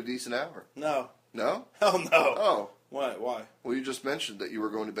bed at a decent hour. No. No? Hell no. Oh. Why? Well, you just mentioned that you were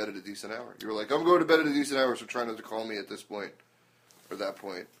going to bed at a decent hour. You were like, I'm going to bed at a decent hour, so try not to call me at this point. Or that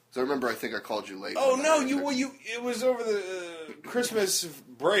point. So I remember, I think I called you late. Oh, no, it was over the Christmas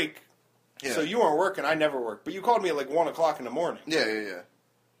break. Yeah. So you weren't working. I never worked. But you called me at like 1 o'clock in the morning. Yeah.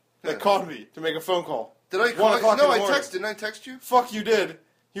 They called me to make a phone call. Did I call you? No, didn't I text you? Fuck, you did.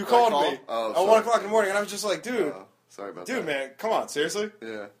 You called me at 1 o'clock in the morning, and I was just like, dude. Sorry about that. Dude, man, come on, seriously?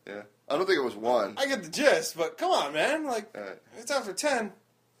 Yeah. I don't think it was 1. I get the gist, but come on, man. Like, it's after 10.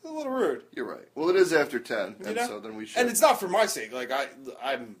 It's a little rude. You're right. Well, it is after 10, you know? So then we should. And it's not for my sake. Like,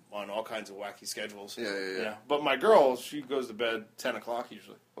 I'm on all kinds of wacky schedules. Yeah. You know? But my girl, she goes to bed 10 o'clock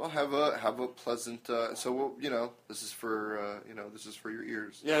usually. Well, have a pleasant. So this is for your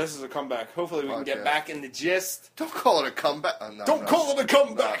ears. Yeah, this is a comeback. Hopefully, we can get back in the gist. Don't call it a comeback. Don't call it a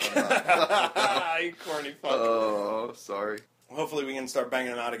comeback. No. You corny fuck. Oh, sorry. Hopefully, we can start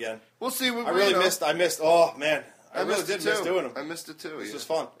banging them out again. We'll see. I missed. Oh man. I really did miss doing them. I missed it too. This was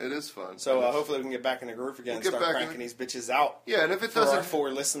fun. It is fun. So hopefully we can get back in the groove again and start cranking these bitches out. Yeah, and if it doesn't... For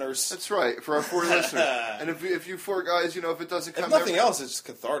our 4 listeners. That's right, for our 4 listeners. And if you 4 guys, if it doesn't come... If nothing else, it's just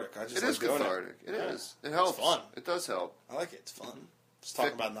cathartic. I just it like is cathartic. It is. It helps. It's fun. It does help. I like it. It's fun. Just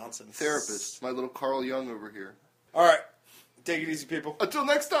talking about nonsense. Therapist. My little Carl Jung over here. All right. Take it easy, people. Until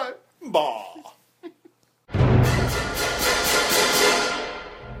next time. Bah.